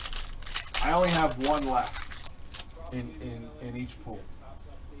 I only have 1 left in each pool.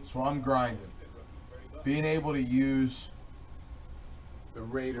 So I'm grinding. Being able to use the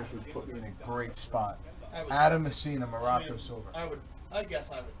Raiders would put me in a great spot. Adam Messina, Morocco Silver. I guess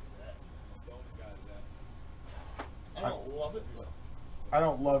I would do that. I don't love it, but I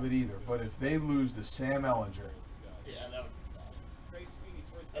don't love it either, but if they lose to Sam Ellinger, yeah, that would be bad.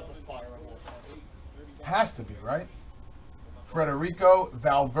 That's a fireable offense. has to be, right? Federico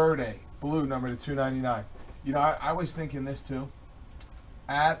Valverde, blue, number to 299. You know, I was thinking this too.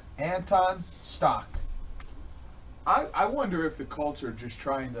 At Anton Stock. I wonder if the Colts are just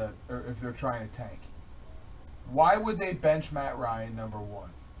trying to, or if they're trying to tank. Why would they bench Matt Ryan, number 1?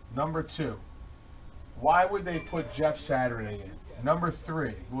 Number 2, why would they put Jeff Saturday in? Number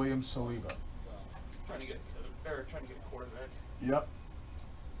 3, William Saliba. Trying to get a quarterback. Yep.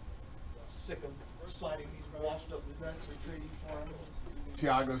 Sick of signing these washed up vets or trading for him.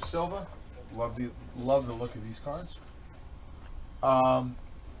 Thiago Silva. Love the look of these cards.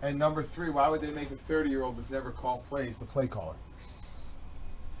 And number 3, why would they make a 30-year-old that's never called plays the play caller?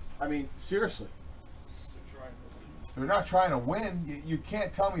 I mean, seriously. They're not trying to win. You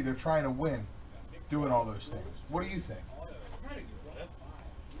can't tell me they're trying to win doing all those things. What do you think?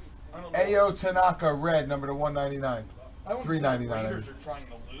 Ayo Tanaka, red, number to 199. I wouldn't say the Raiders are trying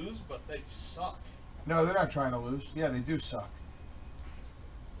to lose, but they suck. No, they're not trying to lose. Yeah, they do suck.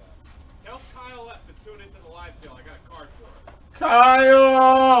 Tell Kyle left to tune into the live sale. I got a card for him.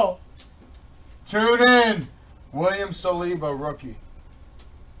 Kyle! Tune in. William Saliba, rookie.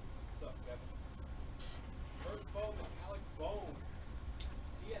 What's up, Kevin? First Bowman, Alec Bowman.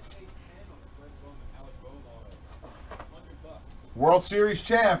 PSA 10 on the first Bowman, Alec Bowman auto. $100. World Series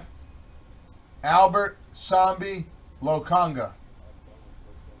champ. Albert Sambi Lokanga.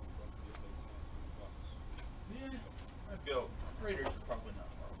 Yeah, I'd go. Raiders are probably not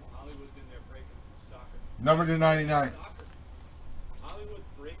horrible. Hollywood's in there breaking some soccer. Number to 99. Hollywood's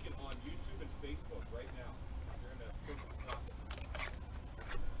breaking on YouTube and Facebook right now. They're in there breaking soccer.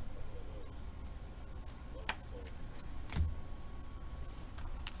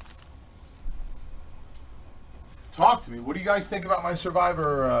 Talk to me. What do you guys think about my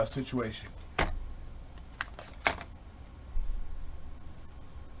Survivor situation?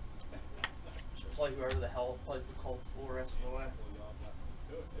 Just play whoever the hell plays the Colts the rest of the way.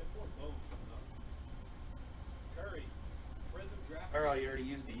 Curry, Prizm draft. Or you already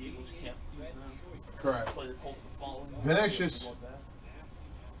used the Eagles, you can't use them. Correct. Play the Colts the following week. Vinicius. Love that.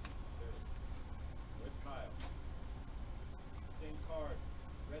 Where's Kyle? Same card.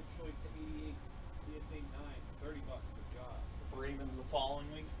 Red choice to 88. PSA 9. $30. Good job. Ravens the following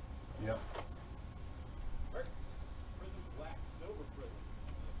week. Yep. Hurts. Prizm black, silver Prizm.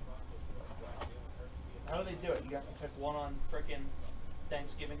 How do they do it? You have to pick one on frickin'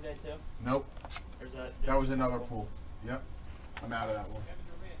 Thanksgiving Day too? Nope. Or is that? That was another pool. Yep. I'm out of that one.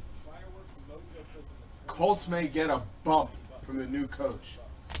 Colts may get a bump from the new coach.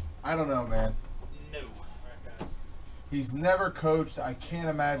 I don't know, man. No. He's never coached. I can't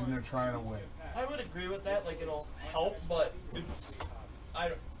imagine they're trying to win. I would agree with that. Like, it'll help, but it's...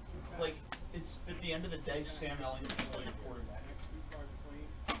 like, the end of the day, Sam Ellington is still your quarterback.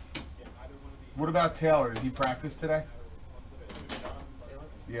 What about Taylor? Did he practice today?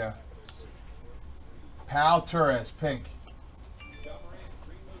 Yeah. Pal Torres, pink.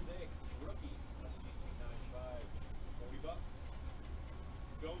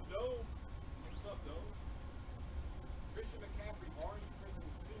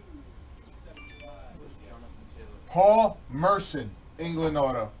 Paul Merson, England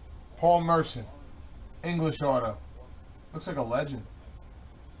auto. Paul Merson, English auto. Looks like a legend.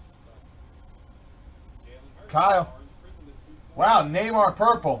 Kyle. Wow, Neymar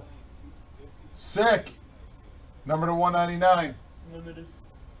purple. Sick. Number to 199. Limited.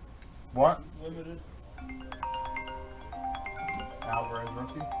 What? Limited. Alvarez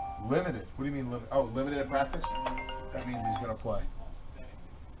rookie. Limited. What do you mean limited? Oh, limited at practice? That means he's going to play.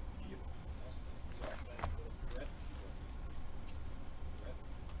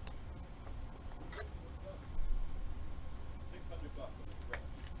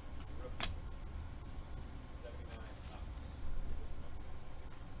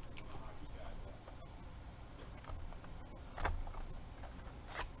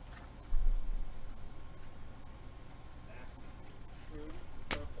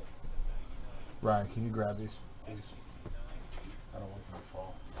 Ryan, can you grab these, please? I don't want them to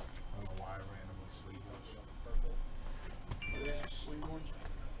fall. I don't know why I randomly sleeve those. These are sleeve ones.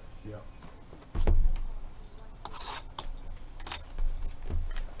 Yep.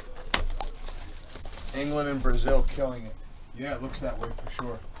 England and Brazil killing it. Yeah, it looks that way for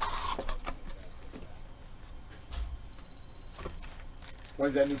sure.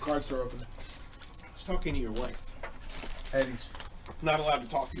 When's that new card store opening? I was talking to your wife. Eddie's. Not allowed to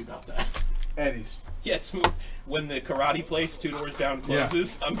talk to you about that. Eddie's. Yeah, it's smooth. When the karate place 2 doors down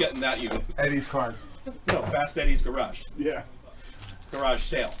closes, I'm getting that unit. Eddie's cards. No, Fast Eddie's Garage. Yeah. Garage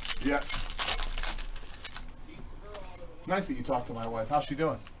sale. Yeah. Nice that you talked to my wife. How's she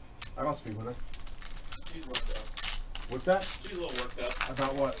doing? I don't speak with her. She's worked up. What's that? She's a little worked up.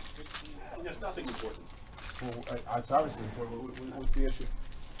 About what? There's nothing important. Well, it's obviously important. What's the issue?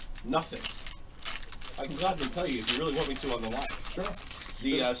 Nothing. I can gladly tell you if you really want me to on the line. Sure.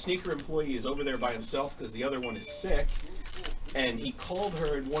 The sneaker employee is over there by himself because the other one is sick, and he called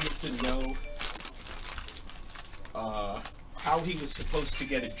her and wanted to know how he was supposed to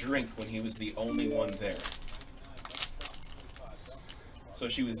get a drink when he was the only one there. So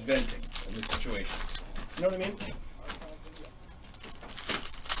she was venting in the situation. You know what I mean?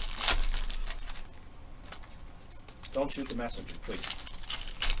 Don't shoot the messenger, please.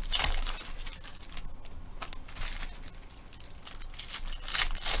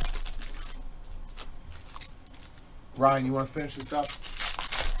 Ryan, you want to finish this up?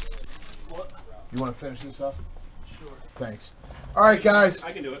 What? You want to finish this up? Sure. Thanks. All right, guys.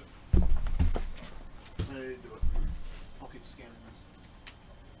 I can do it. I'm ready to do it. I'll keep scanning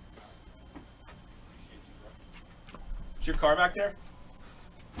this. Is your car back there?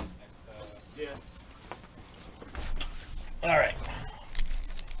 Yeah. All right.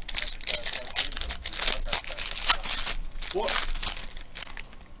 What?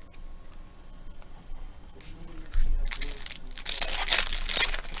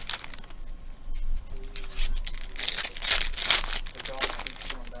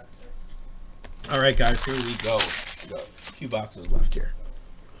 All right, guys, here we go. We got a few boxes left here.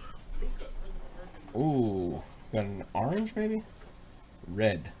 Ooh, got an orange, maybe?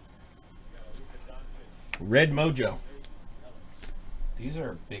 Red. Red Mojo. These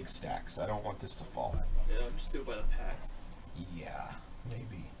are big stacks. I don't want this to fall. Yeah, just do it by the pack. Yeah,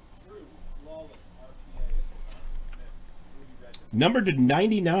 maybe. Number to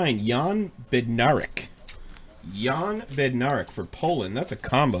 99, Jan Bednarek. Jan Bednarek for Poland. That's a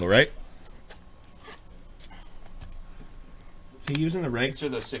combo, right? Is he using the regs or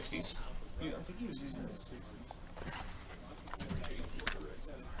the 60s? Yeah, I think he was using the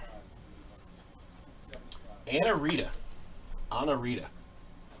 60s. Anna Rita. Anna Rita.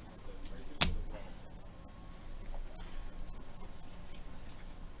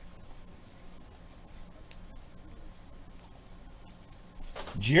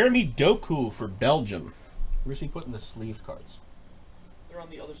 Jeremy Doku for Belgium. Where's he putting the sleeve cards? They're on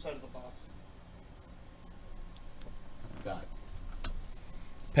the other side of the box. Got it.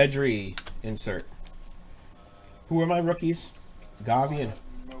 Pedri insert. Who are my rookies? Gavi and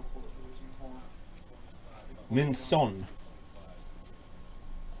No clue who's in Minson.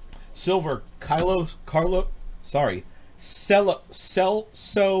 Silver,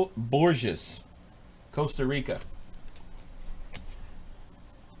 Celso Borges, Costa Rica.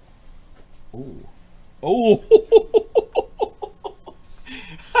 Ooh. Oh!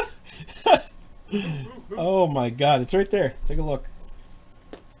 Oh my God, it's right there. Take a look.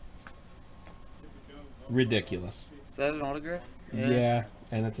 Ridiculous. Is that an autograph? Yeah,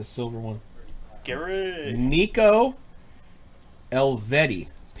 and it's a silver one. Gary. Nico Elvedi,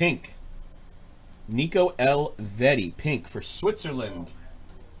 pink. Nico Elvedi, pink for Switzerland.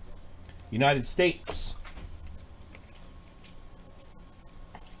 United States.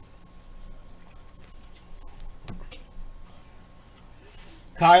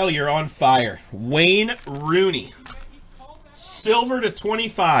 Kyle, you're on fire. Wayne Rooney. Silver to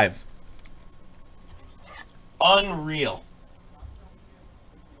 25. Unreal.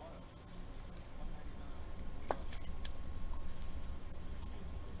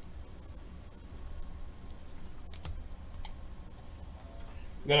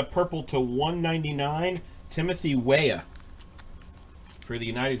 We got a purple to 199. Timothy Weah for the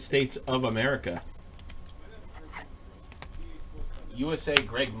United States of America. USA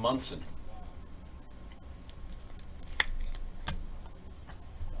Greg Munson.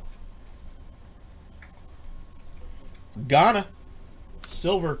 Ghana,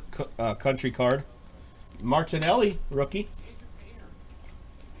 silver country card. Martinelli, rookie.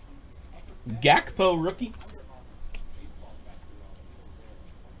 Gakpo, rookie.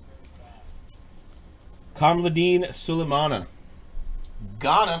 Kamaldeen Sulemana.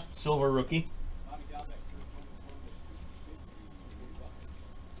 Ghana, silver rookie.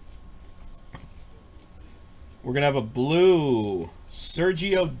 We're going to have a blue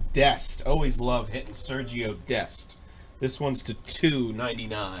Sergio Dest. Always love hitting Sergio Dest. This one's to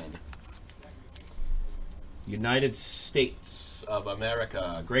 299. United States of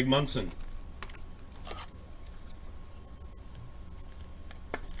America. Greg Munson.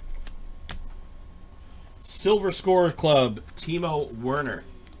 Silver Score Club. Timo Werner.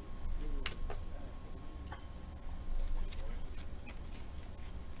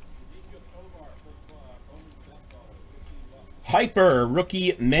 Hyper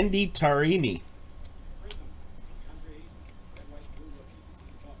rookie Mendy Taremi.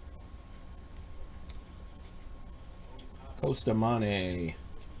 Costa Mane.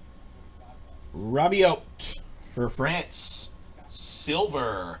 Rabiot for France.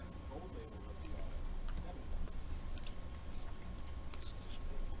 Silver.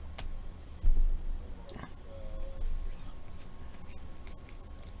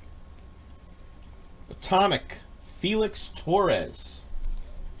 Atomic Felix Torres.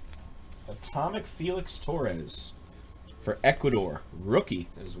 Atomic Felix Torres for Ecuador. Rookie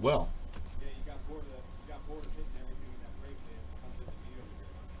as well.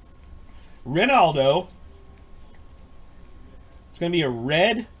 Ronaldo. It's going to be a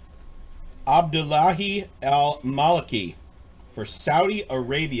red Abdullahi Al Maliki for Saudi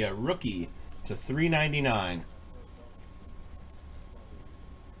Arabia. Rookie to $3.99.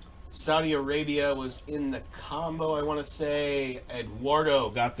 Saudi Arabia was in the combo, I want to say. Eduardo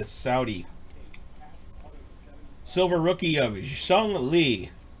got the Saudi. Silver rookie of Zheng Li.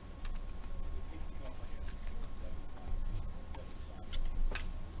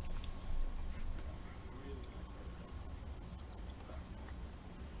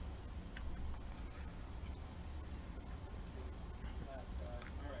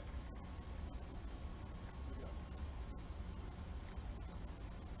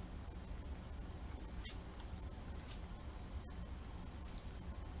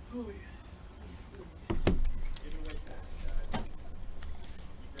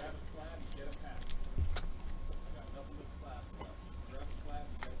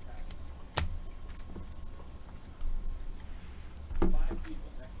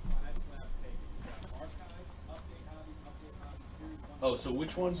 Oh, so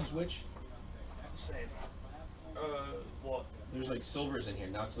which ones is which? It's the same. What? There's like silvers in here,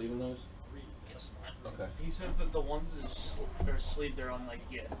 not sleeving those? It's Okay. He says that the ones that are sleeved, they're on like,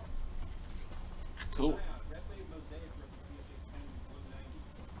 yeah. Cool.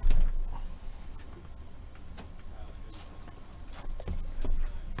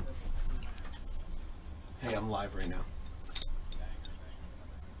 Hey, I'm live right now.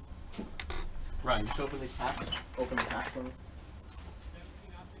 Ryan, you should open these packs. Open the packs for me.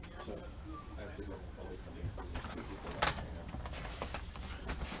 So, I have to go away from here because there's 2 people left right now.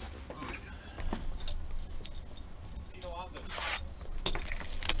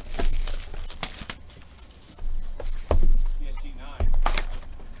 PSG 9.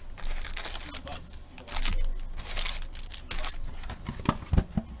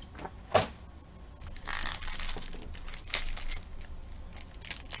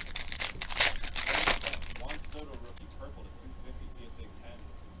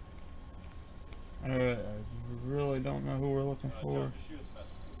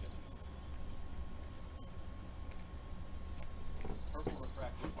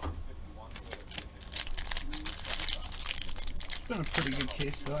 been a pretty good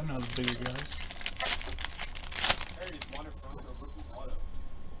case, though. I know the bigger guys. Harry's waterfront or rookie auto.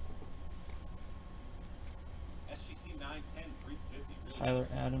 SGC 910, 350. Tyler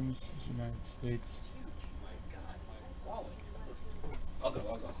Adams, United States. I'll go.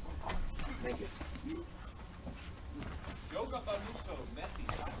 Thank you.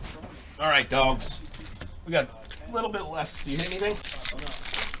 All right, dogs. We got a little bit less. You hit anything?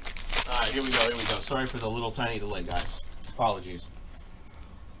 All right, here we go. Sorry for the little tiny delay, guys. Apologies.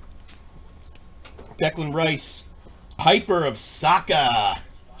 Declan Rice, Hyper of Saka.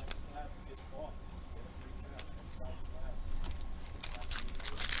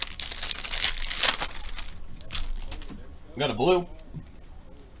 We got a blue.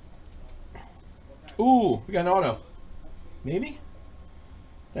 Ooh, we got an auto. Maybe?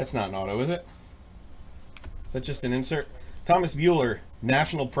 That's not an auto, is it? Is that just an insert? Thomas Bueller,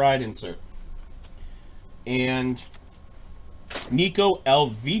 National Pride insert. And Nico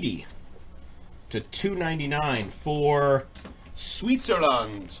Elvedi to 299 for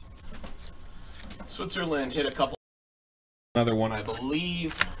Switzerland. Switzerland hit a couple. Another one, I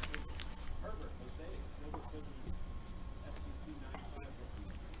believe.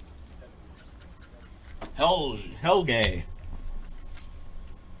 Helge.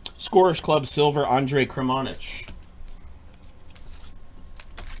 Scorers Club Silver, Andre Kramonic.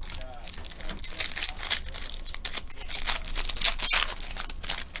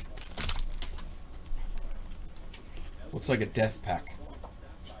 Looks like a death pack.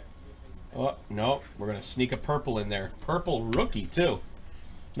 Oh, no. We're going to sneak a purple in there. Purple rookie, too.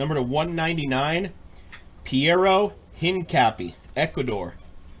 Number to 199, Piero Hincapi, Ecuador.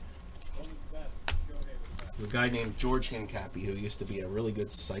 A guy named George Hincapi, who used to be a really good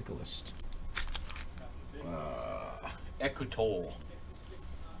cyclist. Ecuador.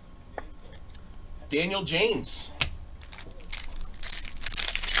 Daniel James.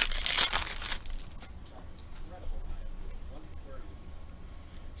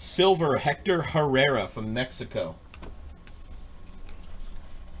 Silver, Hector Herrera from Mexico.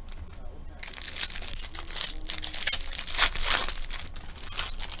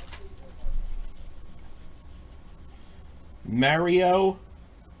 Mario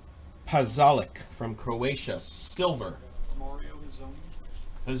Pazalic from Croatia, silver. Mario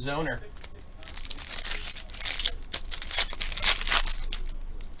Hazoner.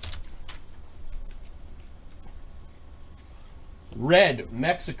 Red,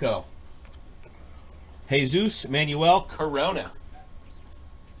 Mexico. Jesus Manuel Corona.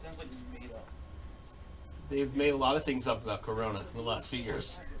 Sounds like made up. They've made a lot of things up about Corona in the last few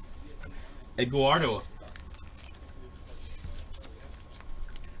years. Eduardo.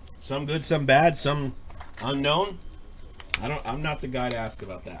 Some good, some bad, some unknown. I'm not the guy to ask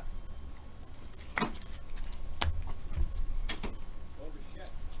about that.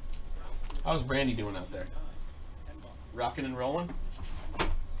 How's Brandy doing out there? Rocking and rolling?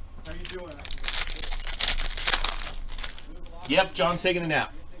 How you doing? Yep, John's taking a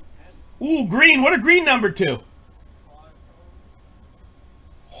nap. Ooh, green. What a green number 2.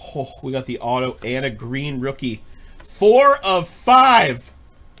 Oh, we got the auto and a green rookie. 4 of 5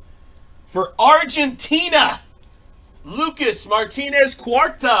 for Argentina. Lucas Martinez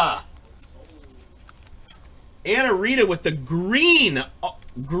Cuarta. Anna Rita with the green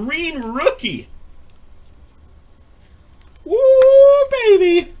rookie. Woo,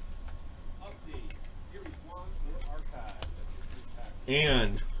 baby.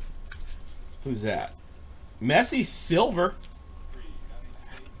 And who's that? Messi silver.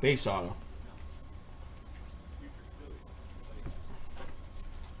 Base auto.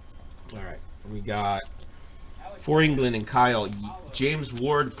 All right, we got for England and Kyle, James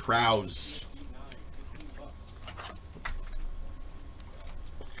Ward-Prowse.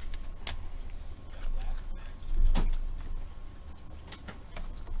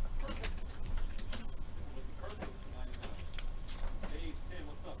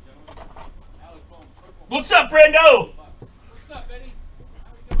 What's up, Brando? What's up, Eddie?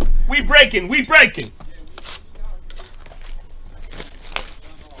 We breaking.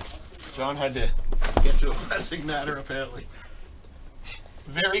 John had to get to a pressing matter, apparently.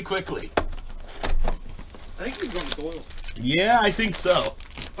 Very quickly. I think we've gone to Doyle's. Yeah, I think so.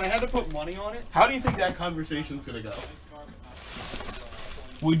 If I had to put money on it, How do you think that conversation's gonna go?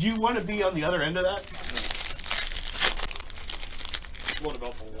 Would you want to be on the other end of that? what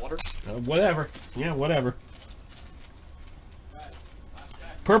about the water? Whatever. Yeah, whatever.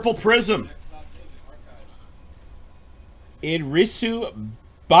 Purple Prizm. Idrisu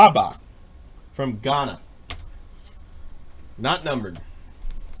Baba from Ghana. Not numbered.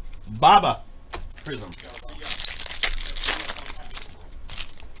 Baba Prizm.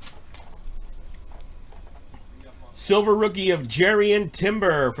 Silver rookie of Jarian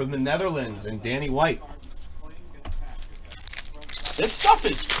Timber from the Netherlands and Danny White. This stuff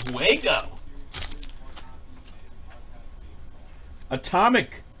is fuego.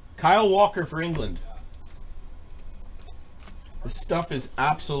 Atomic. Kyle Walker for England. This stuff is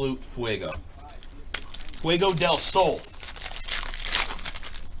absolute fuego. Fuego del Sol.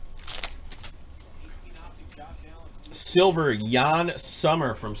 Silver Jan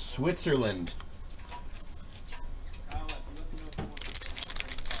Sommer from Switzerland.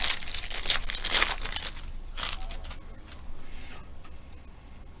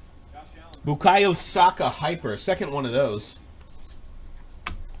 Bukayo Saka Hyper, second one of those.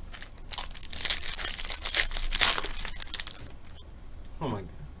 Oh my god.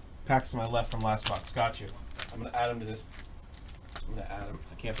 Packs to my left from last box. Got you. I'm going to add him to this. I'm going to add him.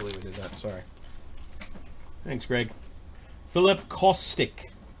 I can't believe I did that. Sorry. Thanks, Greg. Philip Kostic.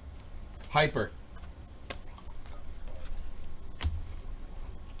 Hyper.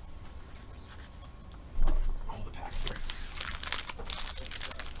 All the packs here.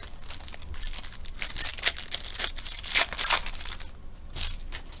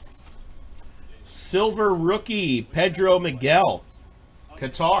 Silver rookie, Pedro Miguel.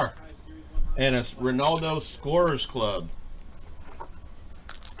 Qatar. And a Ronaldo Scorers Club.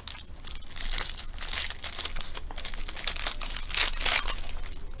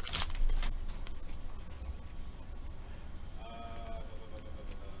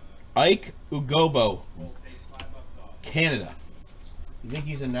 Ike Ugobo, Canada. You think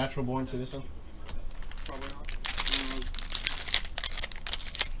he's a natural born citizen? Probably not.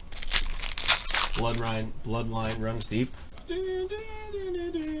 Bloodline runs deep.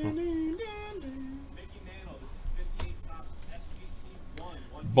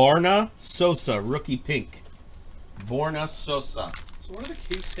 Borna Sosa, rookie pink. Borna Sosa. So what are the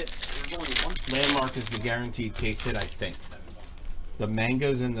case hits? There's only one. Landmark is the guaranteed case hit, I think. The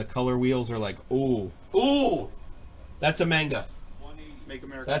mangas and the color wheels are like, ooh. Ooh! That's a manga. Make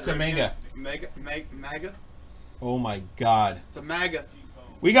America That's a manga. MAGA? Oh my god. It's a MAGA.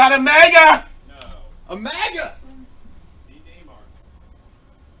 We got a manga! A MAGA!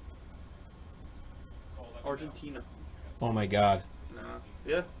 Argentina. Oh my god. Nah.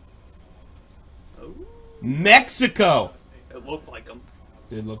 Yeah. Oh. Mexico! It looked like him.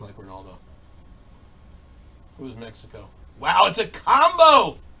 Did look like Ronaldo. Who's Mexico? Wow, it's a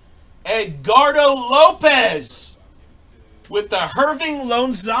combo! Edgardo Lopez with the Herving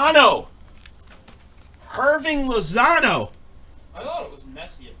Lozano. Herving Lozano. I thought it was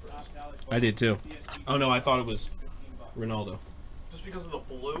Messi at first. I did too. Oh no, I thought it was Ronaldo. Just because of the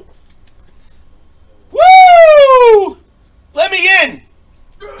blue? Woo! Let me in!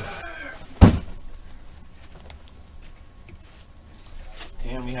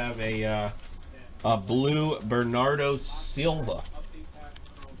 And we have a blue Bernardo Silva.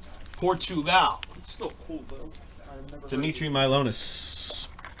 Portugal. It's still cool though. Dimitri Milonis.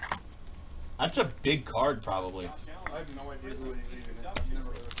 That's a big card, probably. I have no idea who it is even. I've never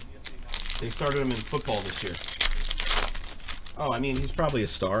heard of him. They started him in football this year. Oh, I mean, he's probably a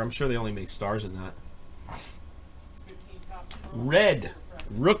star. I'm sure they only make stars in that. Red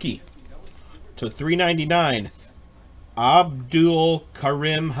rookie to $3.99. Abdul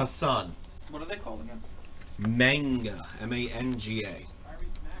Karim Hassan. What are they called again? Manga. M-A-N-G-A. Manga.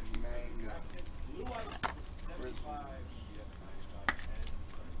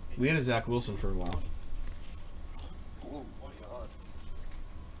 We had a Zach Wilson for a while. Oh god.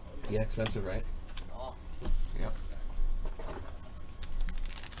 Yeah, expensive, right? Oh. Yep.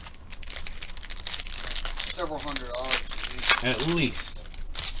 Several $100. At least.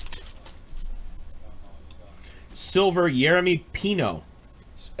 Silver Jeremy Pino,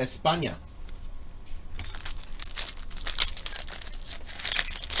 España.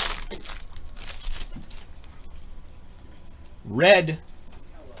 Red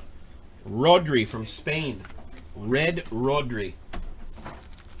Rodri from Spain. Red Rodri.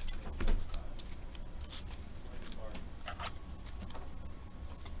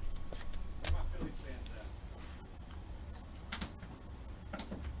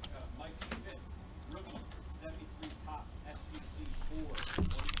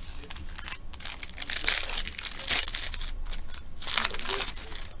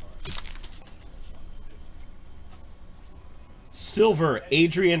 Silver,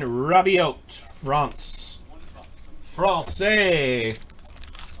 Adrien Rabiot, France. Francais. I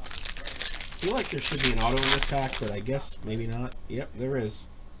feel like there should be an auto in this pack, but I guess maybe not. Yep, there is.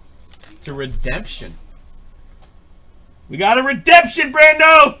 It's a redemption. We got a redemption,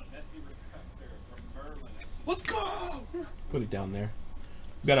 Brando! Let's go! Put it down there.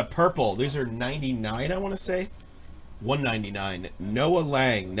 We got a purple. These are 99, I want to say. 199. Noah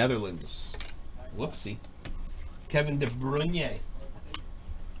Lang, Netherlands. Whoopsie. Kevin De Bruyne.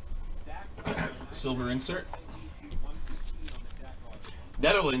 Silver insert.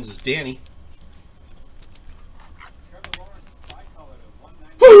 Netherlands is Danny.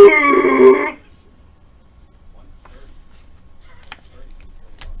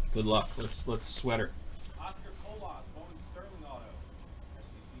 Good luck. Let's sweater. Oscar Colas, Bowman Sterling auto.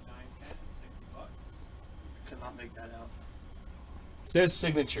 SGC 910, $60. Could not make that out. Says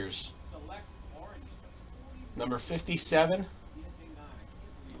signatures. Select orange. Number 57.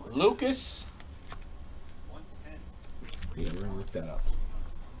 Lucas. 110. Yeah, we're gonna look that up.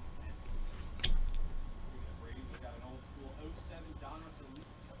 We got an old school 07 Donruss Elite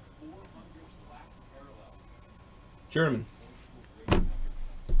 400 black parallel. German.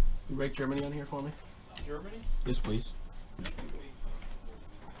 You write Germany on here for me? Germany? Yes, please.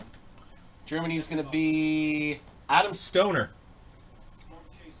 Germany is going to be Adam Stoner.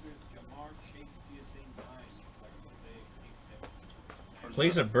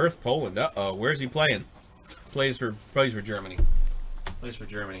 Plays at Birth, Poland. Uh-oh, where's he playing? Plays for Germany. Plays for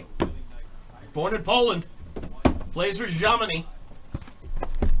Germany. Born in Poland. Plays for Germany.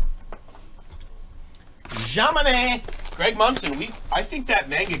 Germany. Greg Munson, I think that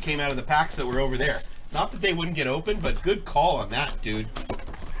manga came out of the packs that were over there. Not that they wouldn't get open, but good call on that, dude.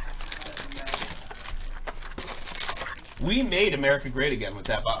 We made America great again with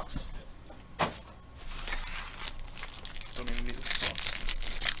that box. Don't even need this box.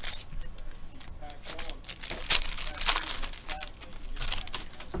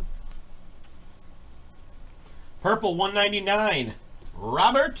 Purple 199.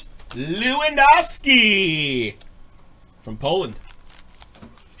 Robert Lewandowski. From Poland.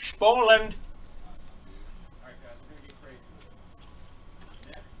 Poland. Alright guys, we're gonna get crazy.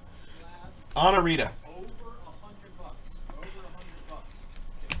 Next slab. Honorita. Over $100. Over $100.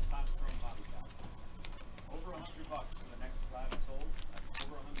 Get the top chrome bobby out. Over $100 for the next slab sold.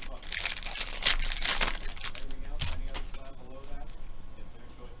 Over $100. Everything else, any other slab below that, it's their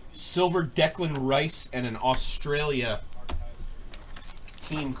choice of Silver Declan Rice and an Australia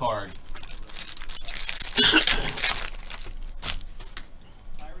team card.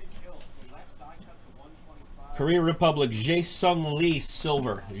 Korea Republic, Jae Sung Lee,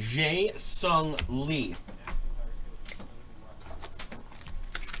 silver. Jae Sung Lee.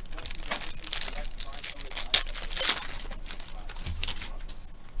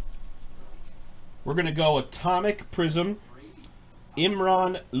 We're going to go Atomic Prizm,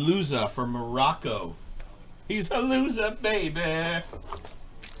 Imran Louza for Morocco. He's a loser, baby.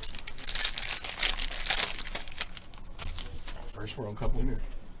 First World Cup winner.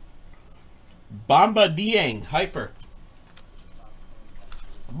 Bamba Dieng, Hyper.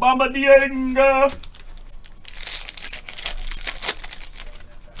 Bamba Dieng!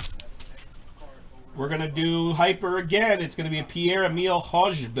 We're going to do Hyper again. It's going to be a Pierre-Emile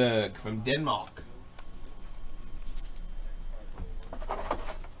Højbjerg from Denmark.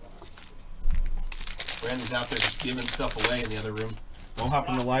 Brandon's out there just giving stuff away in the other room. Won't hop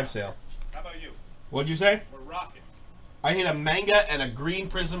in the live sale. How about you? What'd you say? We're rocking. I hit a manga and a green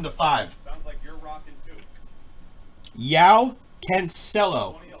Prizm to 5. Sounds like you're rocking too. Yao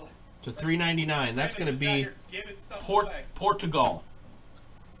Cancelo to $3.99. That's going to be Portugal.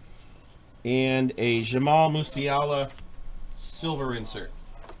 And a Jamal Musiala silver insert.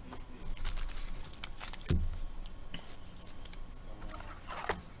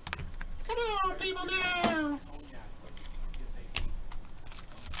 Come on, people now.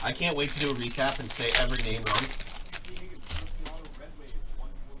 I can't wait to do a recap and say every name wrong.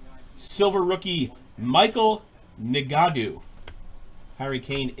 Silver rookie Michael Nigadu. Harry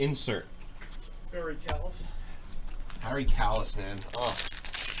Kane insert. Very callous. Harry Callis, man. Oh.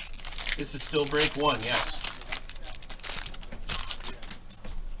 This is still break 1, yes.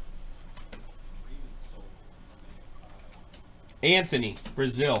 Anthony,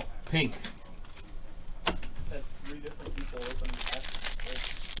 Brazil, pink. Had 3 different people open the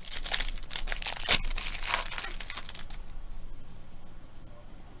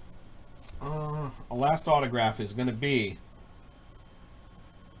A last autograph is going to be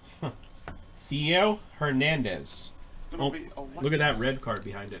Theo Hernandez. Oh, look at that red card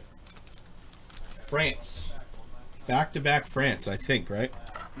behind it. France. Back-to-back France, I think, right?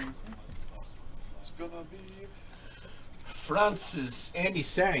 It's gonna be France's Andy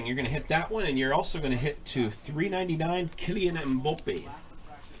Sang. You're going to hit that one, and you're also going to hit to $3.99 Kylian Mbappe.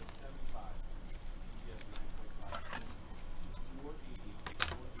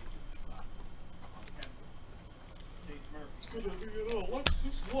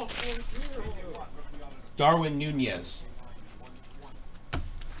 Darwin Nunez.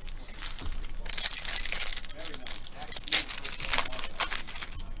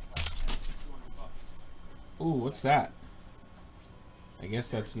 Ooh, what's that? I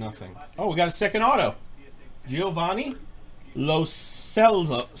guess that's nothing. Oh, we got a second auto. Giovanni Lo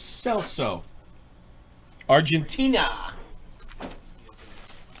Celso. Argentina.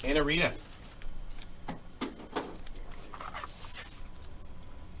 Anna Rita.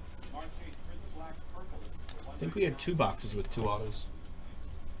 I think we had 2 boxes with 2 autos.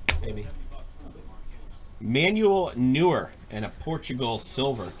 Maybe. Manuel Neuer and a Portugal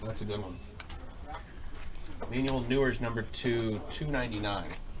silver. That's a good one. Manuel Neuer's number 2, $2.99.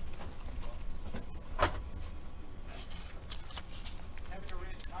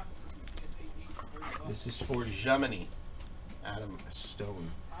 This is for Germany. Adam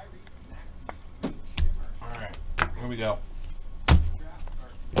Stone. Alright, here we go.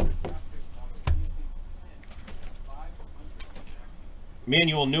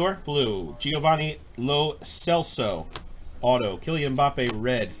 Manuel Neuer, blue. Giovanni Lo Celso, auto. Kylian Mbappe,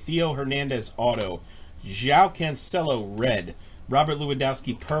 red. Theo Hernandez, auto. João Cancelo, red. Robert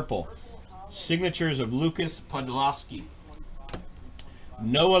Lewandowski, purple. Signatures of Lucas Podolski.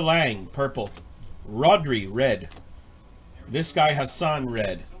 Noah Lang, purple. Rodri, red. This guy, Hassan,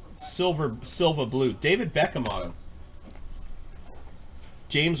 red. Silva, blue. David Beckham, auto.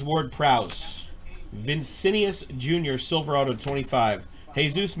 James Ward-Prowse. Vincinius Jr., silver auto, 25.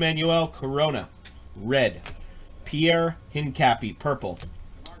 Jesus Manuel Corona, red. Pierre Hincapi, purple.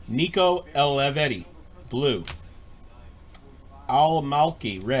 Nico Elevetti, blue. Al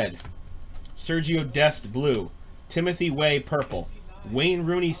Malki, red. Sergio Dest, blue. Timothy Way, purple. Wayne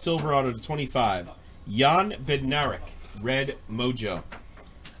Rooney, silver auto to 25. Jan Bednarik, red mojo.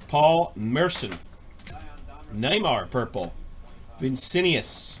 Paul Merson. Neymar, purple.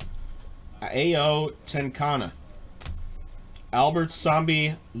 Vincinius. Ao Tenkana. Albert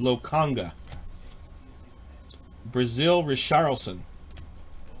Sambi Lokonga. Brazil Richarlison.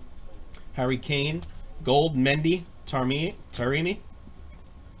 Harry Kane. Gold Mendy Tarimi.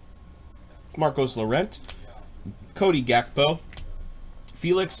 Marcos Laurent. Cody Gakpo.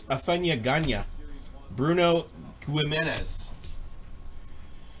 Felix Afenya-Ganya. Bruno Guimenez.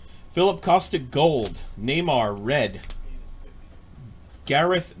 Philip Kostic, gold. Neymar, red.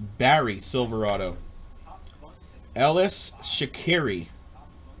 Gareth Barry, silver auto. Ellis Shaqiri,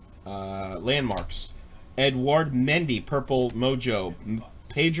 landmarks. Edward Mendy, purple mojo.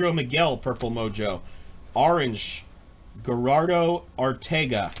 Pedro Miguel, purple mojo. Orange, Gerardo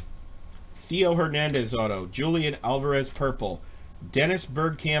Ortega. Theo Hernandez, auto. Julian Alvarez, purple. Dennis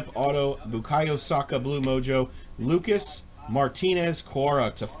Bergkamp, auto. Bukayo Saka, blue mojo. Lucas Martinez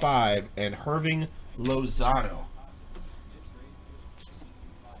Cora to 5. And Herving Lozano.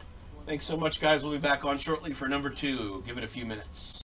 Thanks so much, guys. We'll be back on shortly for number 2. Give it a few minutes.